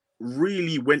 people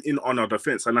really went in on our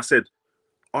defense, and I said,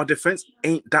 our defense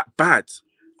ain't that bad.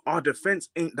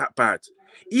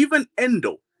 Even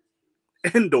Endo,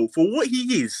 for what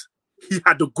he is, he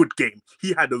had a good game.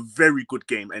 He had a very good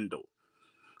game, Endo.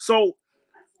 So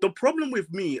the problem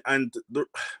with me, I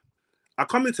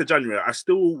come into January, I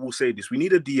still will say this: we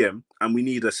need a DM and we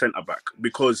need a centre back,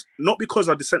 not because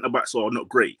the centre backs are not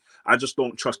great. I just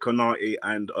don't trust Konate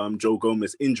and Joe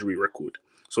Gomez injury record.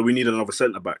 So we need another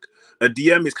centre back. A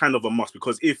DM is kind of a must,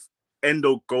 because if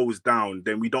Endo goes down,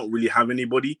 then we don't really have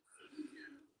anybody.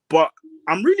 But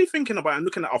I'm really thinking about and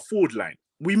looking at our forward line.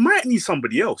 We might need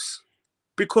somebody else,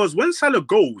 because when Salah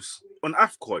goes on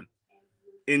AFCON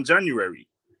in January,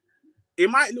 it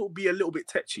might be a little bit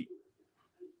tetchy.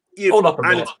 Hold up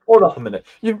a minute.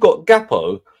 You've got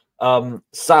Gakpo,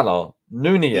 Salah,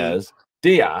 Nunez,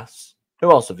 Diaz.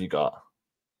 Who else have you got?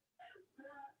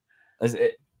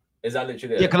 Is that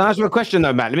literally it? Yeah, can I ask you a question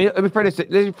though, Matt? Let me throw this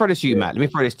to you, Matt. Let me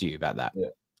throw this to you about that. Yeah.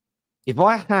 If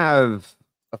I have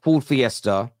a Ford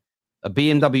Fiesta, a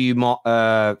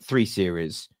BMW 3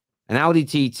 Series, an Audi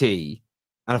TT,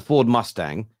 and a Ford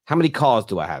Mustang, how many cars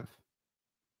do I have?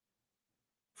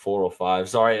 4 or 5.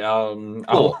 Sorry, I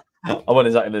want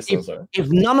exactly this. If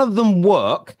none of them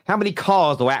work, how many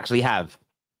cars do I actually have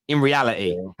in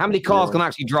reality. Yeah. How many cars Yeah. can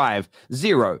actually drive?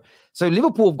 0. So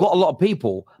Liverpool have got a lot of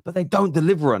people, but they don't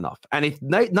deliver enough. And if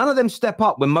none of them step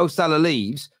up when Mo Salah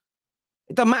leaves,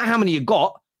 it doesn't matter how many you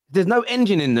got. There's no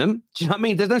engine in them. Do you know what I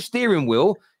mean? There's no steering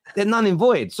wheel. They're none in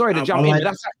void. Sorry to jump in, but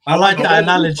that's I like that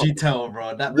analogy, Tell,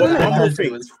 bro.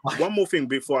 One more thing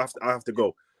before I have to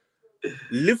go.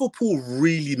 Liverpool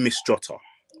really missed Jota.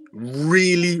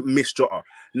 Really missed Jota.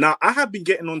 Now, I have been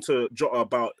getting onto Jota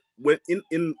about when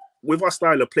in with our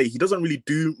style of play, he doesn't really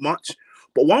do much.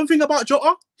 But one thing about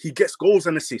Jota, he gets goals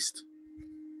and assists.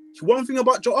 One thing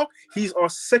about Jota, he's our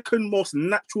second most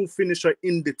natural finisher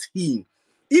in the team.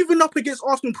 Even up against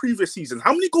Arsenal in previous seasons.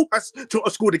 How many goals has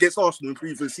Jota scored against Arsenal in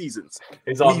previous seasons?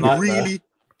 We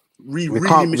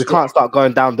can't start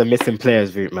going down the missing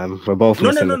players route, man. We're both no.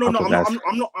 missing.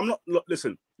 I'm not. Look,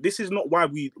 listen, this is not why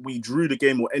we drew the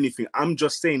game or anything. I'm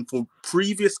just saying for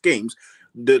previous games,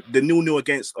 the 0-0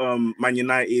 against Man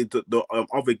United, the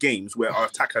other games where our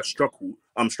attack has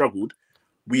struggled,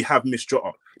 we have missed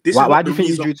Jota. Why do you think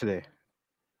you drew today?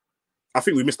 I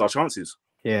think we missed our chances.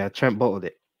 Yeah, Trent bottled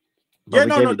it. But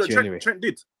yeah, Trent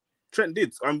did. Trent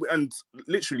did, and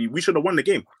literally, we should have won the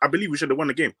game. I believe we should have won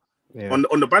the game. Yeah.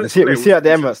 On the balance. We see at the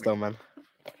Emirates, though, man.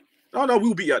 No,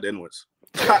 we'll beat you at the Emirates.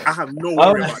 I have no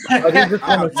worry about that. I just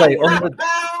want to say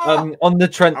on the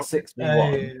Trent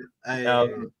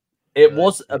 6v1, it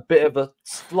was a bit of a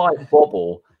slight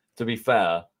bobble. To be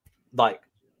fair, like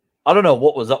I don't know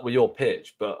what was up with your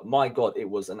pitch, but my God, it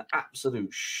was an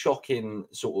absolute shocking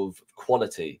sort of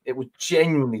quality. It was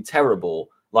genuinely terrible.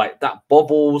 Like that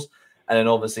bobbles, and then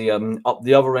obviously up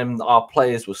the other end, our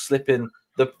players were slipping.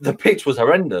 The pitch was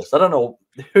horrendous. I don't know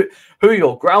who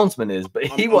your groundsman is, but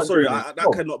he was sorry.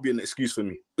 That cannot be an excuse for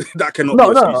me. That cannot be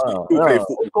an excuse.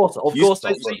 Of course.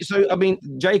 So I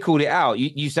mean, Jay called it out.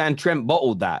 You saying Trent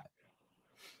bottled that?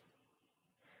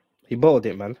 He bottled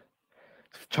it, man.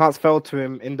 Chance fell to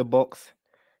him in the box,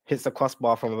 hits the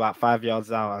crossbar from about 5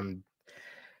 yards out, and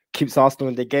keeps Arsenal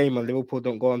in the game. And Liverpool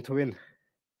don't go on to win.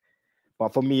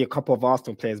 But for me, a couple of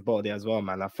Arsenal players bottled it as well,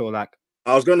 man. I feel like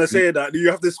I was gonna say that. Do you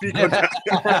have to speak on that?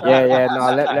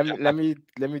 No.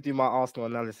 Let me do my Arsenal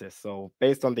analysis. So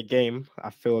based on the game, I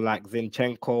feel like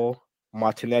Zinchenko,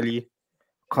 Martinelli,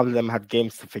 a couple of them had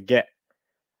games to forget,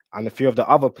 and a few of the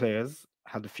other players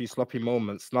had a few sloppy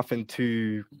moments. Nothing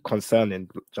too concerning.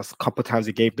 Just a couple of times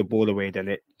he gave the ball away, then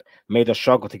it made us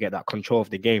struggle to get that control of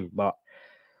the game. But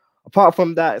apart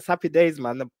from that, it's happy days,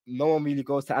 man. No one really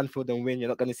goes to Anfield and win. You're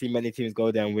not going to see many teams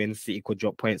go there and win. City could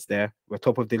drop points there. We're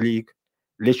top of the league.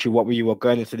 Literally what we were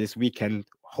going into this weekend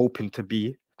hoping to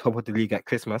be top of the league at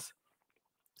Christmas.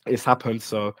 It's happened,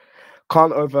 so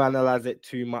can't overanalyze it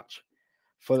too much.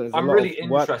 I'm really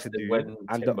interested when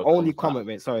and the only comment,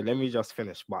 mate, sorry, let me just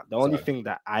finish. But the only thing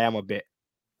that I am a bit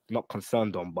not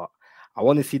concerned on, but I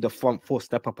want to see the front four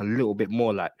step up a little bit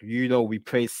more. Like, we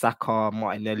praise Saka,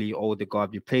 Martinelli,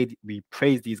 Odegaard. We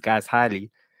praise these guys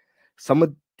highly.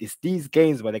 It's these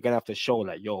games where they're gonna have to show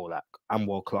like, I'm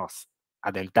world class.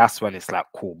 And then that's when it's like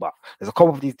cool. But there's a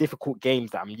couple of these difficult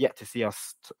games that I'm yet to see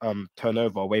us turn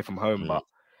over away from home. But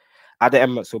at the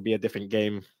Emirates will be a different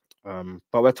game.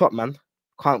 But we're top, man.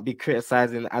 Can't be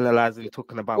criticizing, analyzing,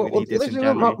 talking about we need this in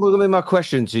January. My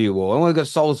question to you all. I want to go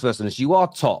Souls first on this. You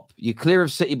are top. You're clear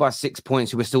of City by 6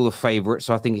 points, who are still the favourite,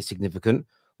 so I think it's significant.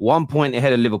 1 point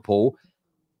ahead of Liverpool.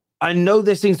 I know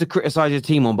there's things to criticize your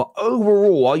team on, but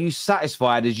overall, are you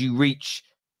satisfied as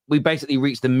we basically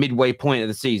reached the midway point of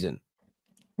the season?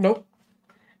 Nope.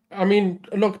 I mean,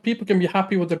 look, people can be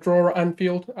happy with the draw at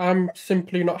Anfield. I'm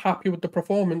simply not happy with the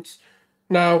performance.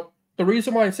 Now, the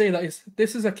reason why I say that is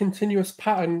this is a continuous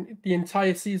pattern the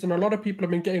entire season. A lot of people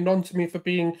have been getting on to me for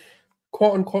being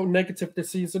quote-unquote negative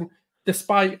this season,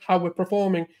 despite how we're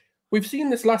performing. We've seen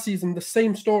this last season, the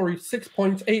same story, 6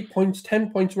 points, 8 points,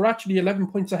 10 points. We're actually 11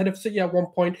 points ahead of City at one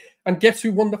point. And guess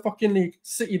who won the fucking league?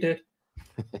 City did.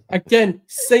 Again,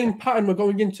 same pattern we're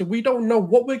going into. We don't know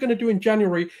what we're going to do in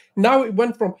January. Now it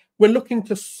went from we're looking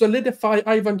to solidify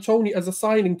Ivan Toney as a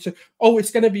signing to, it's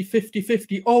going to be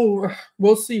 50-50.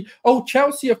 We'll see.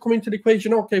 Chelsea have come into the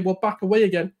equation. Okay, we'll back away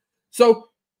again. So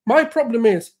my problem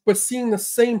is we're seeing the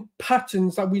same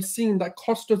patterns that we've seen that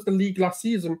cost us the league last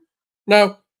season.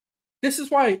 Now, this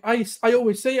is why I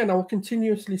always say, and I will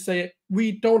continuously say it,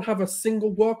 we don't have a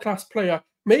single world-class player.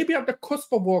 Maybe at the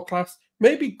cusp of world-class,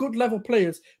 maybe good level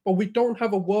players, but we don't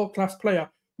have a world-class player.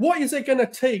 What is it going to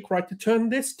take, right, to turn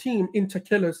this team into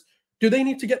killers? Do they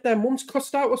need to get their mums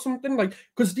cussed out or something?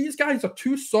 Because these guys are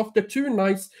too soft, they're too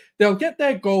nice. They'll get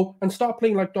their goal and start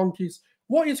playing like donkeys.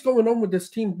 What is going on with this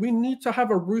team? We need to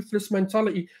have a ruthless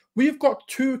mentality. We've got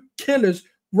two killers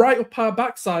right up our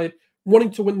backside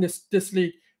wanting to win this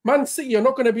league. Man City are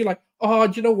not going to be like, oh,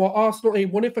 do you know what? Arsenal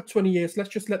ain't won it for 20 years. Let's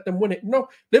just let them win it. No,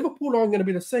 Liverpool aren't going to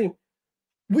be the same.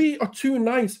 We are too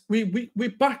nice. We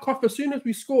back off. As soon as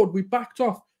we scored, we backed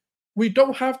off. We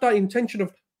don't have that intention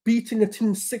of beating a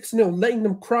team 6-0, letting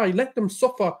them cry, let them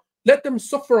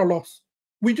suffer a loss.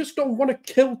 We just don't want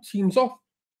to kill teams off.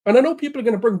 And I know people are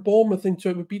going to bring Bournemouth into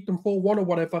it. We beat them 4-1 or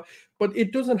whatever, but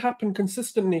it doesn't happen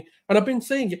consistently. And I've been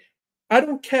saying it. I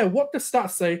don't care what the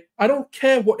stats say. I don't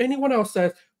care what anyone else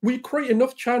says. We create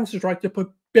enough chances, right, to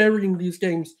put burying these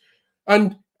games.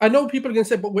 And I know people are going to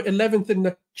say, but we're 11th in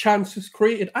the chances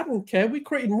created. I don't care. We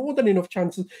created more than enough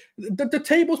chances. The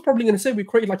table's probably going to say we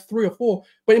created like 3 or 4.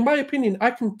 But in my opinion,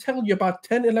 I can tell you about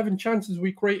 10, 11 chances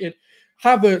we created.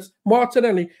 Havertz,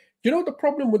 Martinelli. You know the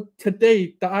problem with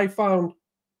today that I found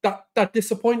that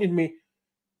disappointed me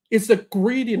is the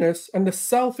greediness and the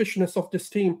selfishness of this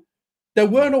team. There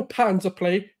were no patterns of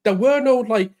play. There were no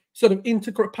like sort of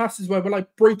intricate passes where we're like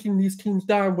breaking these teams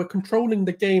down. We're controlling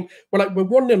the game. We're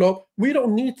 1-0 up. We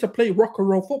don't need to play rock and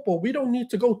roll football. We don't need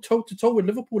to go toe to toe with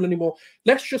Liverpool anymore.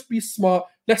 Let's just be smart.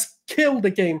 Let's kill the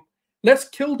game. Let's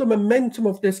kill the momentum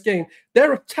of this game.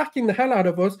 They're attacking the hell out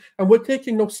of us and we're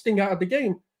taking no sting out of the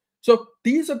game. So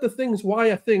these are the things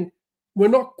why I think we're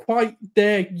not quite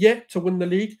there yet to win the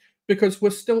league, because we're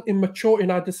still immature in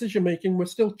our decision-making. We're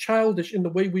still childish in the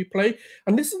way we play.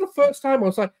 And this is the first time I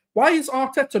was like, why is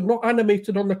Arteta not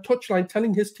animated on the touchline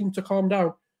telling his team to calm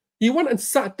down? He went and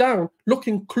sat down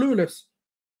looking clueless.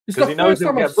 It's the first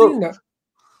time I've seen that.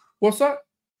 What's that?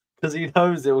 Because he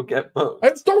knows it will get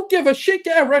booked. Don't give a shit.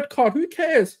 Get a red card. Who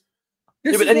cares?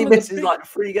 Yeah, but then he misses like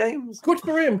 3 games. Good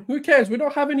for him. Who cares? We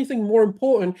don't have anything more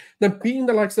important than beating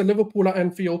the likes of Liverpool at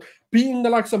Anfield, beating the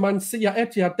likes of Man City at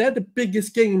Etihad. They're the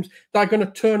biggest games that are going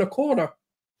to turn a corner.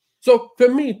 So for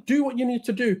me, do what you need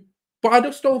to do. But I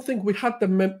just don't think we had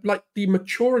the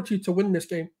maturity to win this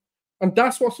game. And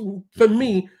that's what's, for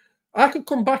me, I could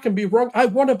come back and be wrong. I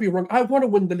want to be wrong. I want to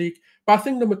win the league. But I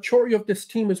think the maturity of this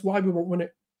team is why we won't win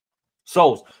it.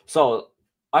 So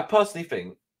I personally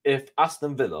think if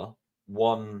Aston Villa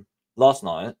won last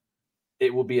night,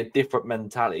 it will be a different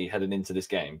mentality heading into this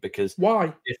game. Because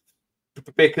why?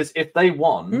 Because if they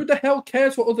won, who the hell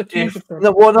cares what other teams have done?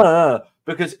 No.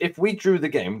 Because if we drew the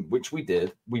game, which we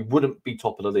did, we wouldn't be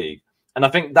top of the league. And I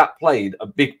think that played a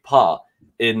big part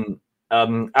in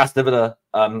Aston Villa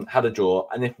had a draw,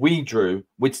 and if we drew,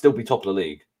 we'd still be top of the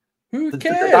league. Who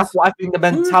cares? That's what I think the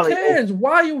mentality. Who cares?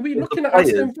 Why are we looking at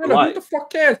Aston Villa? Right. Who the fuck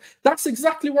cares? That's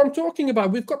exactly what I'm talking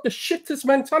about. We've got the shittest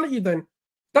mentality then.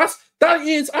 That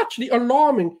is actually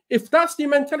alarming. If that's the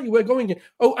mentality we're going in,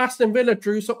 oh, Aston Villa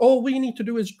drew, so all we need to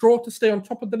do is draw to stay on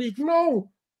top of the league. No.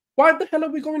 Why the hell are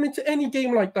we going into any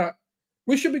game like that?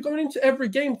 We should be going into every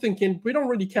game thinking we don't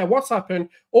really care what's happened.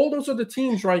 All those other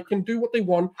teams, right, can do what they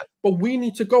want, but we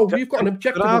need to go. We've got an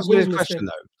objective. Can I ask you this question,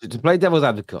 though? To play devil's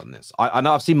advocate on this, I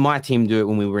know I've seen my team do it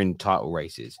when we were in title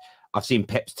races. I've seen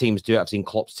Pep's teams do it. I've seen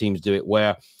Klopp's teams do it,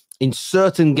 where in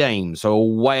certain games, so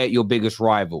away at your biggest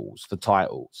rivals for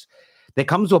titles, there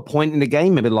comes to a point in the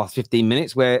game, maybe the last 15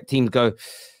 minutes, where teams go,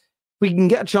 we can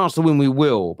get a chance to win, we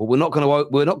will, but we're not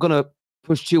going to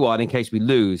push too hard in case we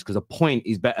lose, because a point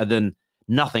is better than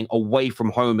nothing away from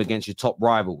home against your top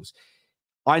rivals.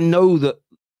 I know that,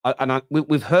 and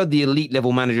we've heard the elite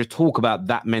level managers talk about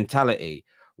that mentality.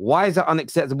 Why is that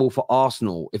unacceptable for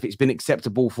Arsenal if it's been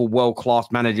acceptable for world-class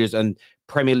managers and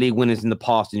Premier League winners in the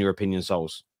past, in your opinion,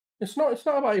 Souls? It's not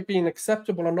about it being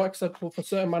acceptable or not acceptable for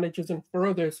certain managers and for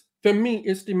others. For me,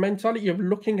 it's the mentality of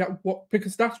looking at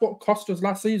because that's what cost us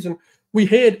last season. We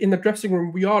heard in the dressing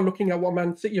room, we are looking at what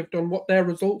Man City have done, what their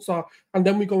results are, and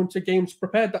then we go into games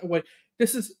prepared that way.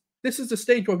 This is the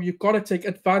stage where you've got to take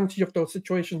advantage of those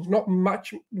situations, not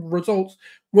match results.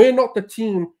 We're not the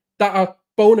team that are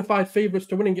bona fide favourites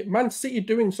to winning it. Man City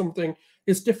doing something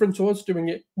is different to us doing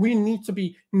it. We need to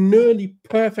be nearly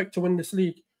perfect to win this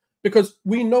league, because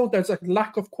we know there's a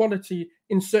lack of quality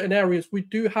in certain areas. We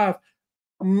do have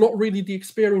not really the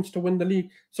experience to win the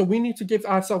league. So we need to give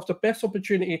ourselves the best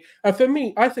opportunity. And for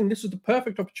me, I think this is the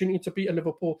perfect opportunity to beat a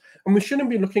Liverpool. And we shouldn't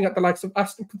be looking at the likes of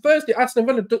Aston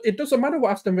Villa. It doesn't matter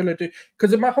what Aston Villa do,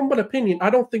 because in my humble opinion, I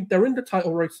don't think they're in the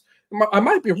title race. I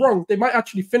might be wrong. They might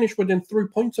actually finish within 3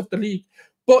 points of the league.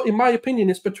 But in my opinion,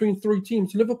 it's between 3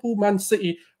 teams: Liverpool, Man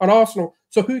City, and Arsenal.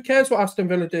 So who cares what Aston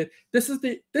Villa did? This is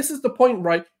the point,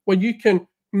 right, where you can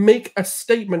make a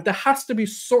statement. There has to be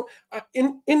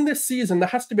in this season, there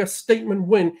has to be a statement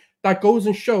win that goes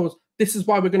and shows this is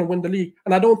why we're going to win the league.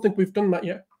 And I don't think we've done that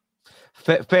yet.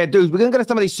 Fair dues. We're going to go to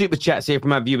some of these super chats here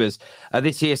from our viewers.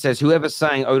 This here says, whoever's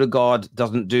saying Odegaard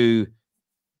doesn't do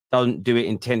it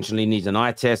intentionally needs an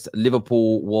eye test.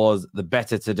 Liverpool was the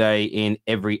better today in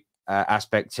every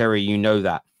aspect, Terry, you know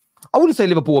that. I wouldn't say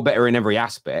Liverpool were better in every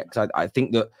aspect. I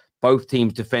think that both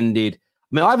teams defended.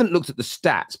 I mean, I haven't looked at the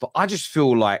stats, but I just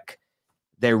feel like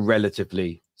they're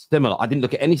relatively similar. I didn't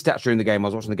look at any stats during the game. I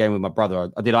was watching the game with my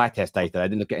brother. I did eye test data. I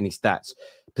didn't look at any stats.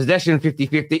 Possession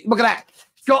 50-50. Look at that.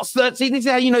 Shots 13. This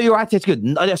is how you know your eye test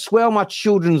good. I swear on my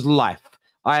children's life,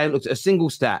 I haven't looked at a single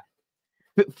stat.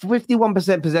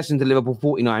 51% possession to Liverpool,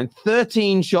 49.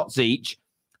 13 shots each.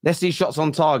 Let's see shots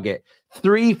on target.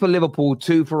 3 for Liverpool,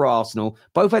 2 for Arsenal.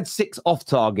 Both had 6 off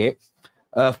target.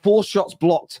 4 shots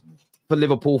blocked for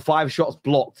Liverpool, 5 shots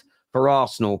blocked for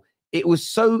Arsenal. It was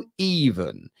so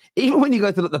even. Even when you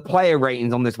go to look at the player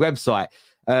ratings on this website,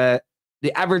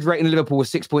 the average rating of Liverpool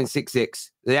was 6.66.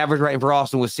 The average rating for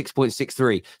Arsenal was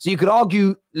 6.63. So you could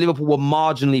argue Liverpool were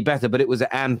marginally better, but it was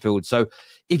at Anfield. So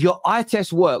if your eye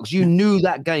test works, you knew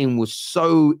that game was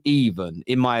so even,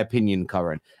 in my opinion,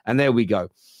 Curran. And there we go.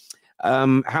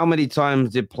 How many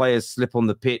times did players slip on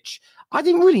the pitch? I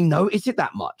didn't really notice it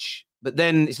that much. But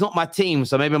then it's not my team,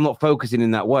 so maybe I'm not focusing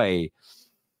in that way.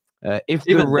 If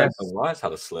even the ref Rice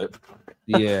had a slip,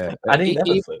 yeah, and he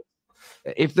never slipped.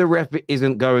 If the ref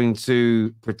isn't going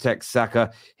to protect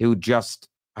Saka, he'll just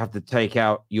have to take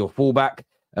out your fullback.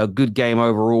 A good game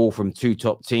overall from 2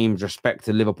 top teams. Respect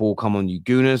to Liverpool. Come on, you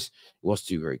Gooners. It was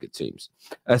 2 very good teams.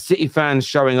 City fans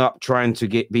showing up, trying to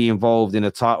be involved in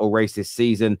a title race this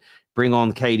season. Bring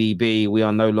on KDB. We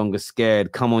are no longer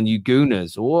scared. Come on, you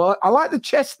Gooners. Oh, I like the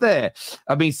chest there.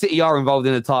 I mean, City are involved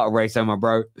in a title race, my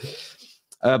bro.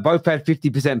 Both had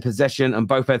 50% possession and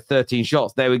both had 13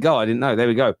 shots. There we go. I didn't know. There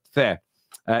we go. Fair.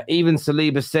 Even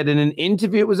Saliba said in an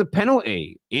interview it was a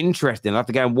penalty. Interesting. I'll have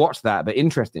to go and watch that, but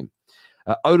interesting.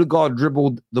 Odegaard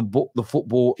dribbled the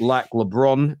football like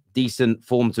LeBron. Decent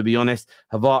form, to be honest.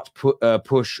 Havertz's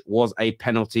push was a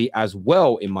penalty as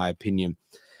well, in my opinion,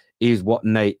 is what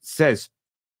Nate says.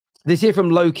 This here from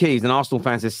Low Keys, an Arsenal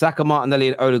fan, says Saka, Martinelli,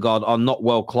 and Odegaard are not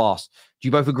world class. Do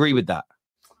you both agree with that?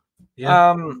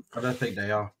 Yeah, I don't think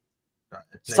they are.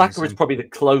 Saka is probably the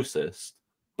closest,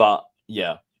 but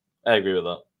yeah, I agree with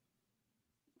that.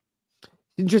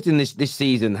 Interesting this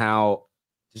season how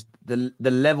just the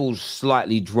levels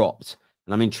slightly dropped,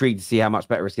 and I'm intrigued to see how much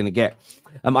better it's going to get.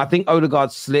 I think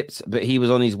Odegaard slipped, but he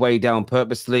was on his way down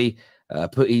purposely.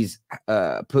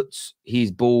 Puts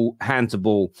his ball hand to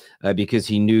ball because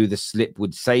he knew the slip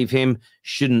would save him.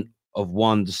 Should have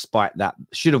won despite that,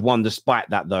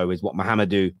 though, is what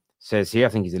Mohamedou says here. I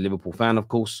think he's a Liverpool fan, of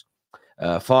course.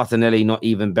 Fartinelli not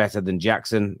even better than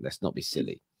Jackson. Let's not be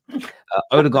silly.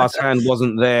 Odegaard's hand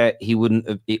wasn't there. He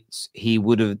wouldn't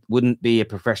be a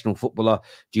professional footballer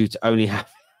due to only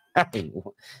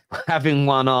having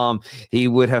one arm. He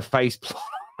would have face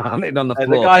planted on the floor.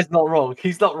 The guy's not wrong.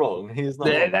 He's not wrong. He's not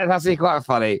wrong. That's actually quite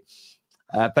funny.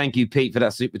 Thank you, Pete, for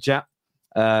that super chat.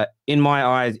 In my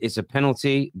eyes, it's a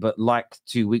penalty, but like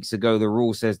 2 weeks ago, the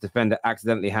rule says defender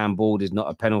accidentally handballed is not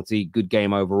a penalty. Good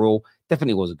game overall.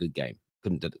 Definitely was a good game.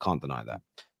 Can't deny that.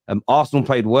 Arsenal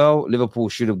played well. Liverpool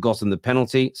should have gotten the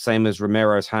penalty, same as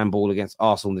Romero's handball against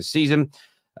Arsenal this season.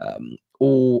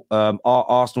 Are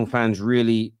Arsenal fans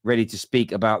really ready to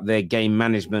speak about their game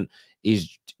management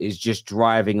is just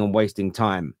driving and wasting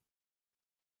time?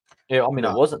 Yeah, I mean,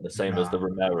 it wasn't the same as the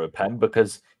Romero pen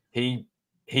because he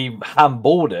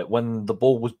handballed it when the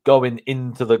ball was going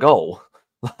into the goal.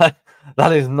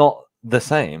 That is not the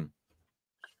same.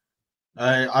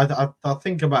 I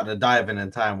think about the diving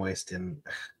and time wasting.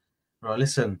 Bro,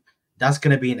 listen, that's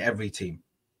going to be in every team.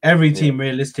 Every team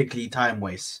realistically time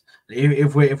wastes.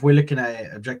 If we're looking at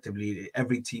it objectively,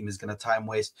 every team is going to time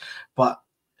waste. But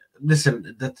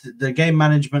listen, the game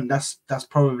management, that's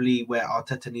probably where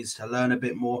Arteta needs to learn a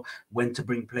bit more, when to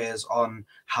bring players on,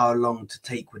 how long to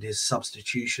take with his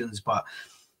substitutions. But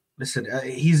listen,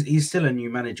 he's still a new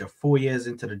manager, 4 years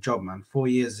into the job, man. 4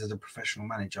 years as a professional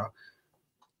manager.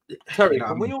 Terry,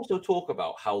 can we also talk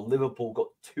about how Liverpool got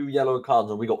 2 yellow cards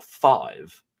and we got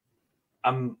 5?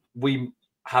 And we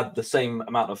had the same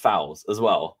amount of fouls as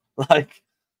well. Like,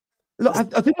 look,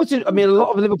 I think a lot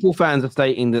of Liverpool fans are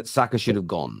stating that Saka should have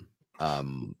gone.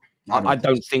 I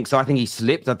don't think so. I think he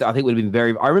slipped. I think it would have been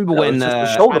very. I remember when the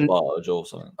shoulder barge or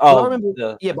something. Oh, I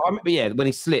remember, when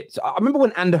he slipped. I remember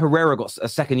when Ander Herrera got a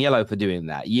second yellow for doing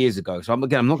that years ago. So I'm not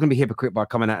going to be hypocrite by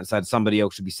coming out and saying somebody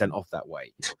else should be sent off that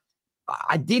way.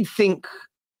 I did think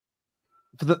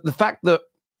for the fact that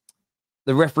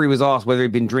the referee was asked whether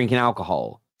he'd been drinking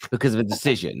alcohol because of a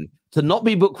decision to not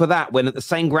be booked for that, when at the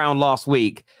same ground last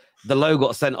week the low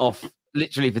got sent off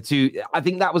literally for 2. I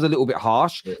think that was a little bit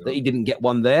harsh that he didn't get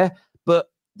one there. But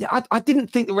I didn't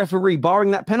think the referee,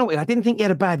 barring that penalty, I didn't think he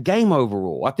had a bad game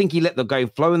overall. I think he let the game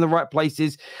flow in the right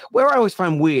places. Where I always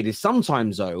find weird is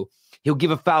sometimes, though, he'll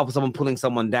give a foul for someone pulling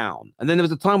someone down. And then there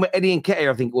was a time where Eddie Nketiah,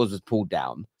 I think it was pulled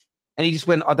down. And he just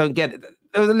went, I don't get it.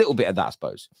 There was a little bit of that, I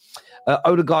suppose.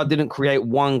 Odegaard didn't create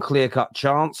one clear-cut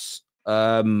chance.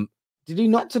 Did he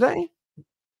not today?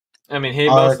 I mean, he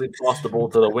mostly passed the ball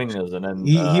to the wingers, and then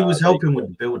he was helping with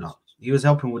the build-up. He was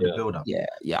helping with the build-up. Yeah.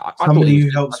 Somebody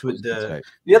who helps with the.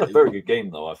 He had a very good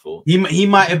game, though. I thought he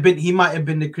might have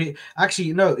been the creator.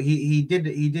 Actually, no, he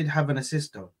did have an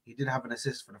assist though. He did have an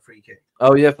assist for the free kick.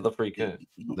 Oh yeah, for the free kick.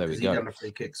 There we He go. done a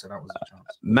free kick, so that was a chance.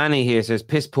 Manny here says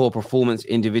piss poor performance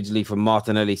individually from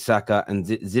Martinelli, Saka, and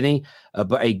Zinni,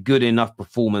 but a good enough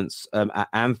performance at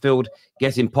Anfield.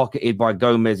 Getting pocketed by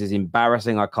Gomez is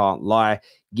embarrassing. I can't lie.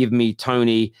 Give me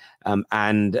Tony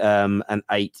and an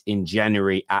 8 in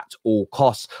January at all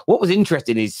costs. What was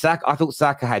interesting is Saka. I thought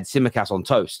Saka had Tsimikas on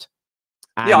toast.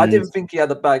 Yeah, I didn't think he had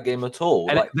a bad game at all.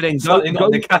 And, like, but then certainly not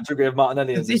in the category of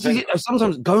Martinelli. And this is it.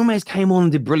 Sometimes Gomez came on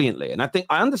and did brilliantly, and I think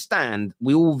I understand.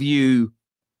 We all view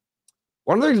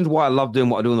one of the reasons why I love doing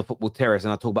what I do on the football terrace,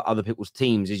 and I talk about other people's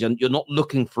teams, is you're not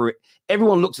looking for it.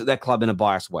 Everyone looks at their club in a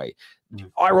biased way.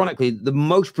 Ironically, the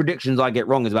most predictions I get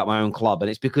wrong is about my own club, and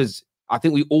it's because I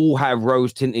think we all have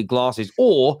rose-tinted glasses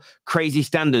or crazy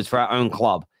standards for our own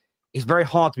club. It's very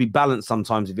hard to be balanced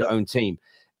sometimes with your own team.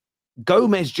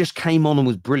 Gomez just came on and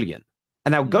was brilliant.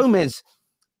 And now Gomez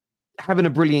having a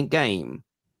brilliant game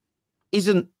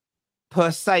isn't per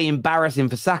se embarrassing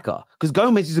for Saka because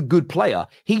Gomez is a good player.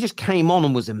 He just came on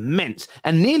and was immense.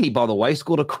 And nearly, by the way,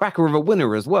 scored a cracker of a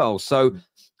winner as well. So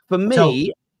for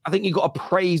me, I think you've got to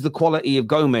praise the quality of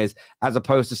Gomez as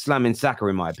opposed to slamming Saka,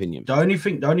 in my opinion. The only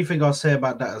thing I'll say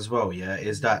about that as well,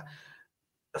 is that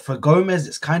for Gomez,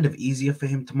 it's kind of easier for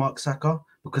him to mark Saka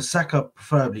because Saka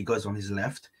preferably goes on his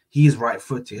left. He is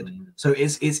right-footed, so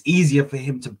it's easier for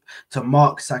him to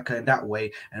mark Saka in that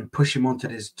way and push him onto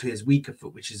his weaker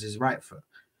foot, which is his right foot.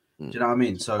 Do you know what I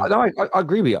mean? So I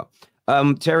agree with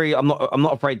you, Terry. I'm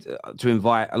not afraid to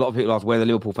invite. A lot of people ask where the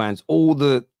Liverpool fans. All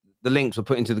the links were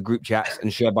put into the group chats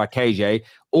and shared by KJ.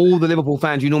 All the Liverpool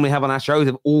fans you normally have on our shows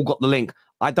have all got the link.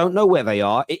 I don't know where they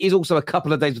are. It is also a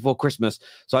couple of days before Christmas,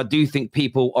 so I do think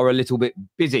people are a little bit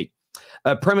busy.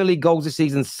 Premier League goals this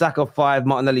season: Saka 5,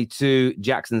 Martinelli 2,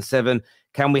 Jackson 7.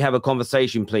 Can we have a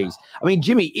conversation, please? I mean,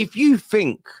 Jimmy, if you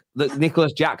think that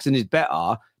Nicholas Jackson is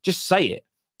better, just say it.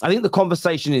 I think the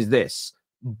conversation is this: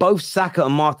 both Saka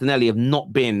and Martinelli have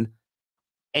not been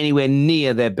anywhere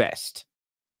near their best.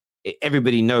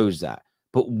 Everybody knows that.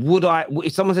 But would I,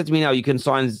 if someone said to me now, you can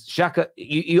sign Saka,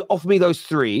 you offer me those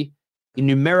three in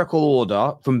numerical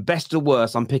order from best to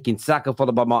worst, I'm picking Saka,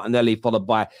 followed by Martinelli, followed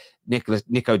by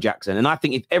Nico Jackson. And I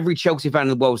think if every Chelsea fan in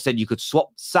the world said you could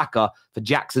swap Saka for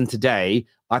Jackson today,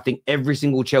 I think every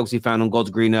single Chelsea fan on God's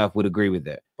green earth would agree with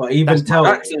it. But even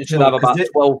Jackson should have about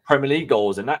 12 Premier League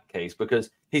goals in that case because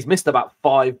he's missed about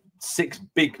 5-6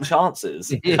 big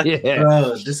chances.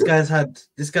 Bro, this guy's had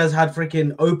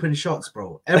freaking open shots,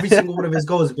 bro. Every single one of his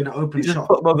goals have been an open shot.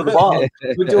 Put him over the bar.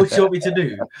 What do you want me to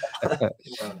do?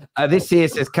 This here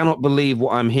says, cannot believe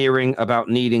what I'm hearing about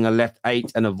needing a left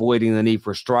 8 and avoiding the need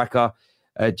for a striker.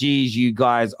 Geez, you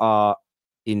guys are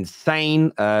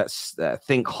insane.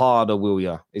 Think harder, will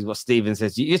you? Is what Steven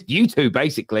says. Just you two,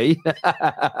 basically.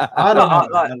 I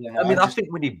don't know. I mean, I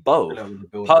think we need both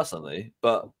personally,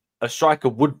 but a striker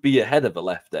would be ahead of a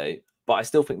left 8, but I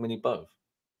still think we need both.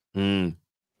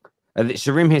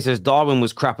 Sharim here says Darwin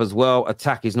was crap as well.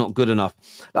 Attack is not good enough.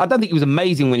 I don't think he was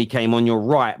amazing when he came on. You're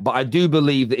right, but I do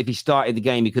believe that if he started the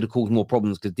game, he could have caused more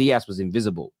problems because Diaz was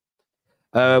invisible.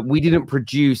 We didn't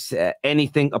produce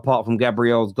anything apart from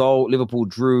Gabriel's goal. Liverpool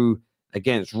drew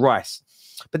against Rice.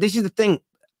 But this is the thing.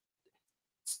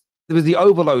 There was the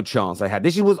overload chance they had.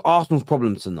 This was Arsenal's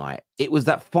problem tonight. It was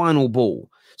that final ball.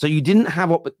 So you didn't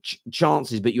have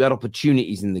chances, but you had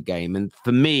opportunities in the game. And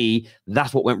for me,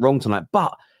 that's what went wrong tonight.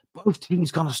 But both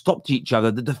teams kind of stopped each other.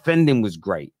 The defending was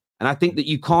great. And I think that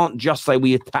you can't just say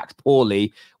we attacked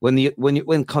poorly when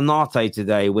Konate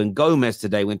today, when Gomez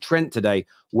today, when Trent today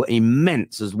were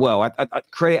immense as well.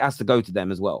 Credit has to go to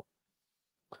them as well.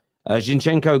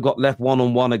 Zinchenko got left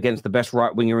one-on-one against the best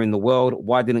right winger in the world.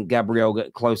 Why didn't Gabriel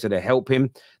get closer to help him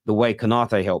the way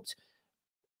Konate helped?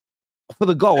 For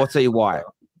the goal, I'll tell you why.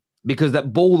 Because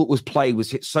that ball that was played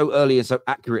was hit so early and so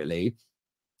accurately,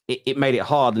 it made it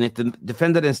hard. And if the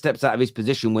defender then steps out of his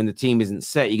position when the team isn't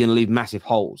set, you're going to leave massive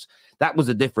holes. That was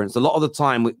the difference. A lot of the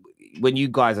time, when you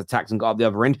guys attacked and got up the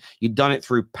other end, you'd done it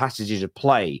through passages of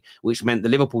play, which meant the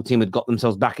Liverpool team had got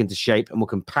themselves back into shape and were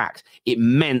compact. It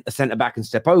meant a centre-back can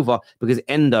step over because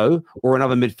Endo or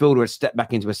another midfielder had stepped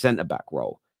back into a centre-back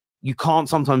role. You can't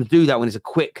sometimes do that when it's a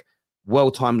quick,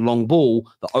 well-timed long ball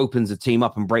that opens the team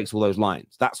up and breaks all those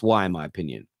lines. That's why, in my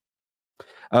opinion.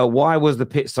 Why was the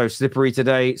pitch so slippery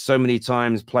today? So many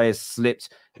times players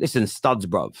slipped. Listen, studs,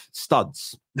 bruv.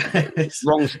 Studs.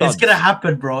 Wrong studs. It's gonna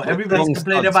happen, bro. Everybody's Wrong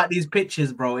complaining studs. about these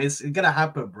pitches, bro. It's gonna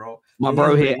happen, bro. My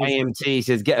bro here, AMT,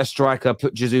 says, get a striker,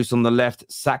 put Jesus on the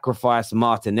left, sacrifice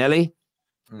Martinelli.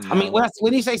 I mean,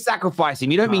 when you say sacrifice him,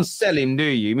 you don't mean sell him, do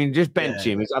you? You mean just bench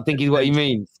him? I think is what he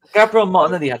means. Gabriel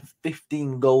Martinelli had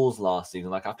 15 goals last season.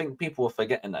 Like, I think people are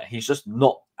forgetting that he's just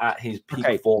not at his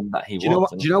peak form that he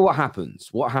was. Do you know what happens?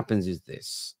 What happens is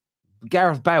this.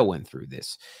 Gareth Bale went through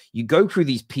this. You go through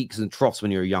these peaks and troughs when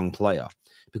you're a young player,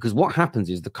 because what happens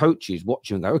is the coaches watch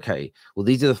you and go, okay, well,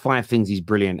 these are the 5 things he's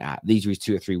brilliant at. These are his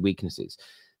 2 or 3 weaknesses.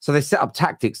 So they set up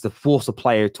tactics to force a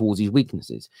player towards his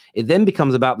weaknesses. It then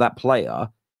becomes about that player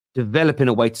developing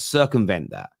a way to circumvent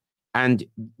that. And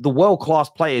the world-class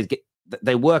players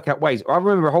they work out ways. I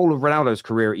remember the whole of Ronaldo's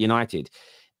career at United.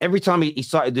 Every time he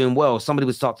started doing well,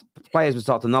 players would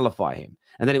start to nullify him.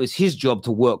 And then it was his job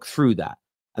to work through that.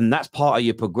 And that's part of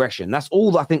your progression. That's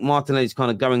all that I think Martinelli's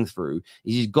kind of going through,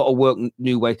 is he's got to work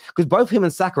new ways. Because both him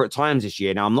and Saka at times this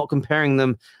year, now I'm not comparing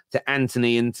them to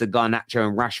Anthony and to Garnacho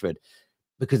and Rashford,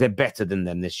 because they're better than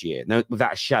them this year, no,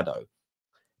 without a shadow.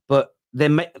 But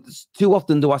too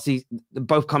often do I see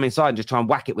both come inside and just try and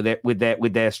whack it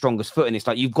with their strongest foot. And it's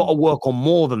like, you've got to work on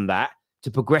more than that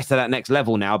to progress to that next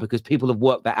level now, because people have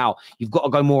worked that out. You've got to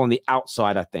go more on the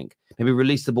outside, I think. Maybe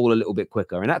release the ball a little bit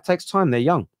quicker. And that takes time. They're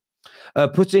young.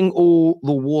 Putting all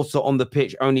the water on the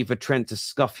pitch only for Trent to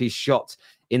scuff his shot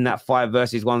in that 5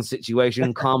 versus 1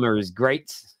 situation. Karma is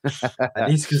great.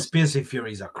 These conspiracy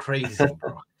theories are crazy,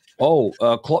 bro.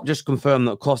 Klopp just confirmed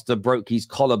that Costa broke his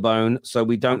collarbone, so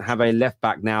we don't have a left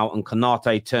back now, and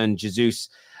Konate turned Jesus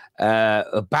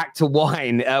back to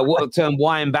wine. Turn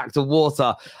wine back to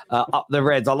water. Up the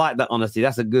Reds. I like that, honestly.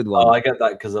 That's a good one. I get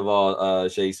that because of our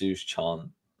Jesus chant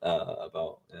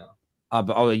about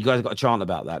you guys got a chant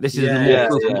about that. This is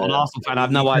an Arsenal fan. I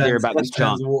have no idea about this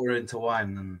chant. Turns water into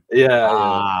wine. And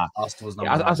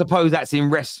I suppose that's in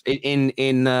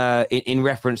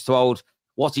reference to old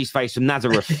what's his face from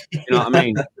Nazareth. You know what I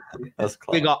mean? That's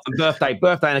close. Big up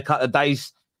birthday in a couple of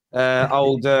days. My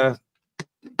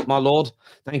lord,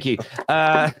 thank you.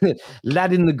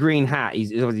 Lad in the green hat.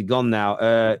 He's obviously gone now.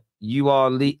 Are you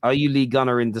Lee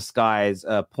Gunner in disguise?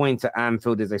 Point at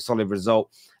Anfield is a solid result,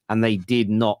 and they did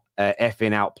not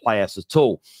effing outplay us at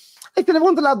all. I think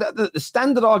everyone's allowed the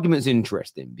standard argument's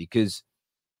interesting, because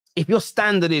if your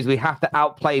standard is we have to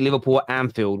outplay Liverpool at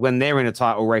Anfield when they're in a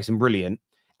title race and brilliant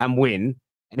and win,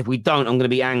 and if we don't, I'm going to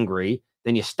be angry,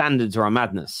 then your standards are a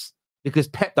madness, because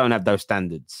Pep don't have those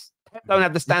standards. Pep don't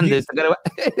have the standards to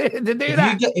do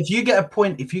that. If you get a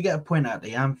point at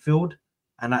the Anfield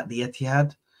and at the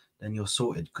Etihad, then you're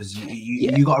sorted, because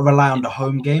you got to rely on the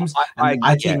home games.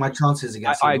 I take my chances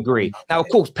against. I agree. Now, of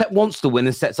course, Pep wants to win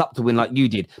and sets up to win like you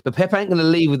did, but Pep ain't going to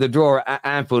leave with a draw at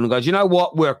Anfield and goes, you know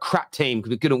what, we're a crap team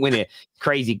because we couldn't win it.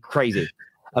 Crazy.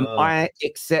 I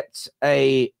accept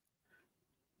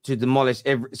to demolish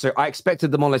I expect to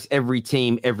demolish every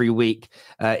team every week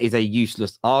is a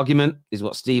useless argument, is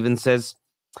what Steven says.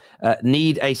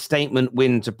 Need a statement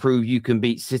win to prove you can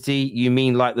beat City. You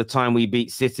mean like the time we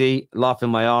beat City? Laughing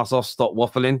my ass off. Stop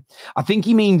waffling. I think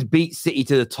he means beat City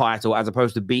to the title as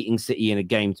opposed to beating City in a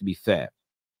game, to be fair.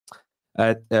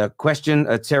 Question,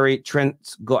 Terry,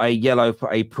 Trent got a yellow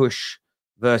for a push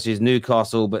versus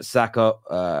Newcastle, but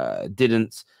Saka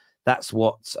didn't. That's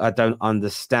what I don't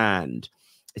understand.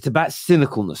 It's about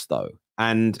cynicalness, though.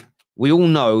 And we all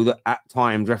know that at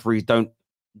times referees don't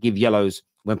give yellows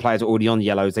when players are already on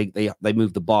yellows. They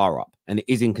move the bar up, and it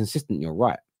is inconsistent. You're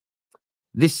right.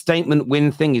 This statement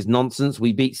win thing is nonsense.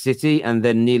 We beat City and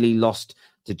then nearly lost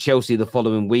to Chelsea the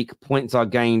following week. Points are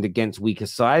gained against weaker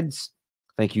sides.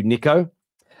 Thank you, Nico.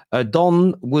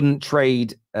 Don wouldn't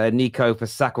trade Nico for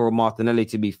Saka or Martinelli,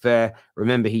 to be fair.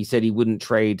 Remember, he said he wouldn't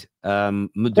trade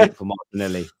Mudrik for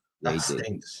Martinelli. That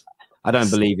stinks. I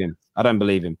don't believe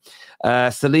him.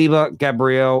 Saliba,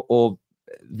 Gabriel, or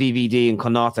VVD and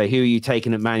Konate, who are you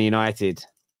taking at Man United?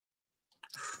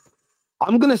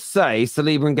 I'm going to say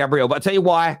Saliba and Gabriel, but I'll tell you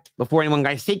why, before anyone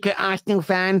goes, secret Arsenal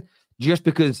fan, just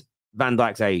because Van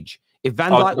Dijk's age. If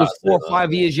Van Dijk was 4 or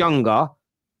 5 years younger,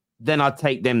 then I'd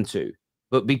take them too.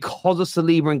 But because of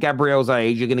Saliba and Gabriel's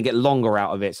age, you're going to get longer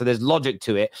out of it. So there's logic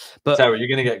to it. But Terry, you're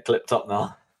going to get clipped up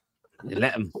now.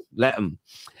 Let him.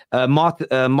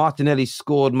 Martinelli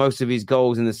scored most of his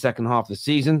goals in the second half of the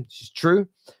season, which is true.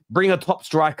 Bring a top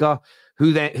striker.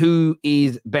 Who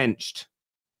is benched?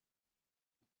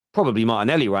 Probably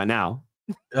Martinelli right now.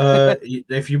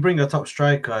 If you bring a top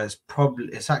striker,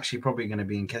 it's actually probably going to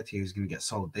be Nketiah who's going to get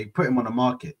sold. They put him on the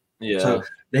market. Yeah. So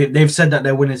they've said that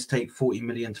they're willing to take 40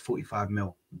 million to 45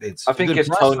 mil bids. I think Good if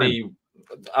price for Tony,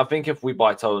 I think if we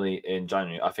buy Tony in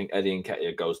January, I think Eddie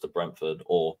Nketiah goes to Brentford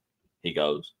or he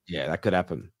goes. Yeah, that could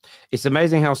happen. It's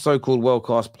amazing how so-called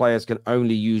world-class players can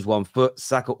only use one foot.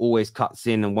 Saka always cuts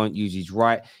in and won't use his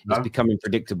right. It's becoming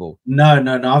predictable. No.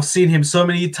 I've seen him so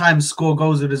many times score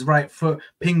goals with his right foot,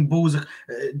 ping balls.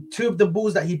 Two of the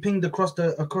balls that he pinged across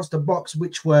the box,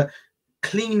 which were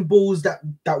clean balls that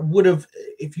would have,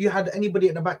 if you had anybody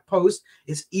at the back post,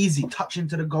 it's easy touching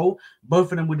to the goal.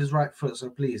 Both of them with his right foot. So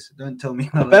please don't tell me.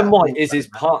 Ben White is his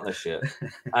partnership,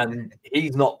 and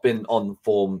he's not been on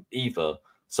form either.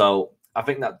 So I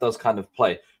think that does kind of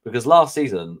play, because last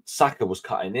season Saka was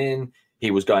cutting in, he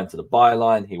was going to the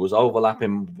byline, he was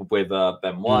overlapping with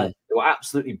Ben White. They were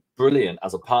absolutely brilliant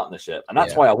as a partnership, and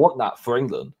that's why I want that for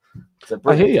England.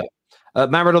 I hear you.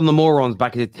 Married on the Morons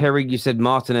back at Terry, you said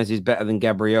Martinez is better than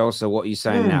Gabriel. So what are you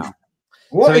saying now?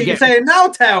 What are you saying now,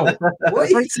 Tal?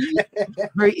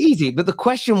 Very easy. But the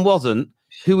question wasn't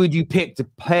who would you pick to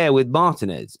pair with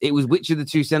Martinez. It was which of the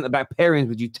two centre-back pairings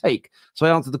would you take? So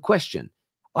I answered the question.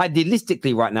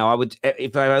 Idealistically, right now, I would,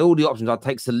 if I had all the options, I'd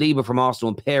take Saliba from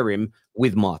Arsenal and pair him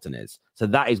with Martinez. So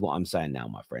that is what I'm saying now,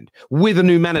 my friend. With a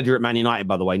new manager at Man United,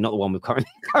 by the way, not the one we've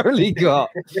currently got.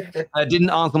 I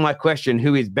didn't answer my question,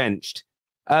 who is benched.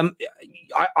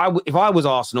 If I was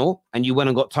Arsenal and you went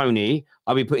and got Tony,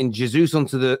 I'd be putting Jesus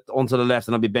onto the left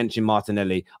and I'd be benching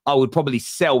Martinelli. I would probably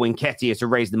sell Nketiah to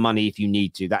raise the money if you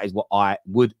need to. That is what I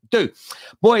would do.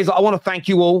 Boys, I want to thank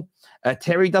you all.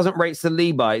 Terry doesn't rate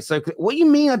Saliba. So what do you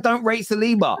mean I don't rate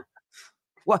Saliba?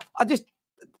 Well,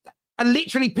 I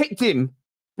literally picked him,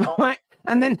 right?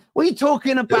 And then what are you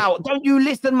talking about? Don't you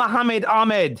listen, Mohammed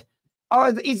Ahmed?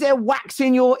 Is there wax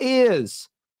in your ears?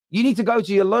 You need to go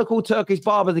to your local Turkish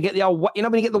barber to get the old, when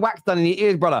you get the wax done in your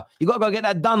ears, brother. You got to go get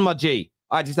that done, my G.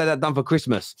 I just had that done for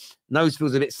Christmas. Nose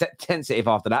feels a bit sensitive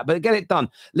after that, but get it done.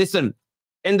 Listen,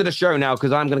 end of the show now,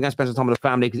 because I'm going to go spend some time with the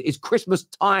family, because it's Christmas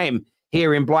time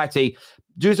here in Blighty.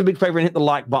 Do us a big favor and hit the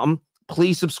like button.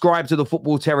 Please subscribe to the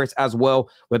Football Terrace as well.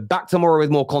 We're back tomorrow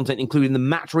with more content, including the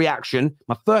match reaction.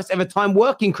 My first ever time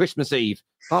working Christmas Eve.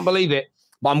 Can't believe it,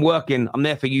 but I'm working. I'm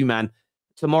there for you, man.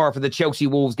 Tomorrow for the Chelsea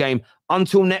Wolves game.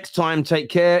 Until next time, take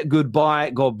care.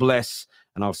 Goodbye. God bless.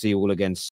 And I'll see you all again soon.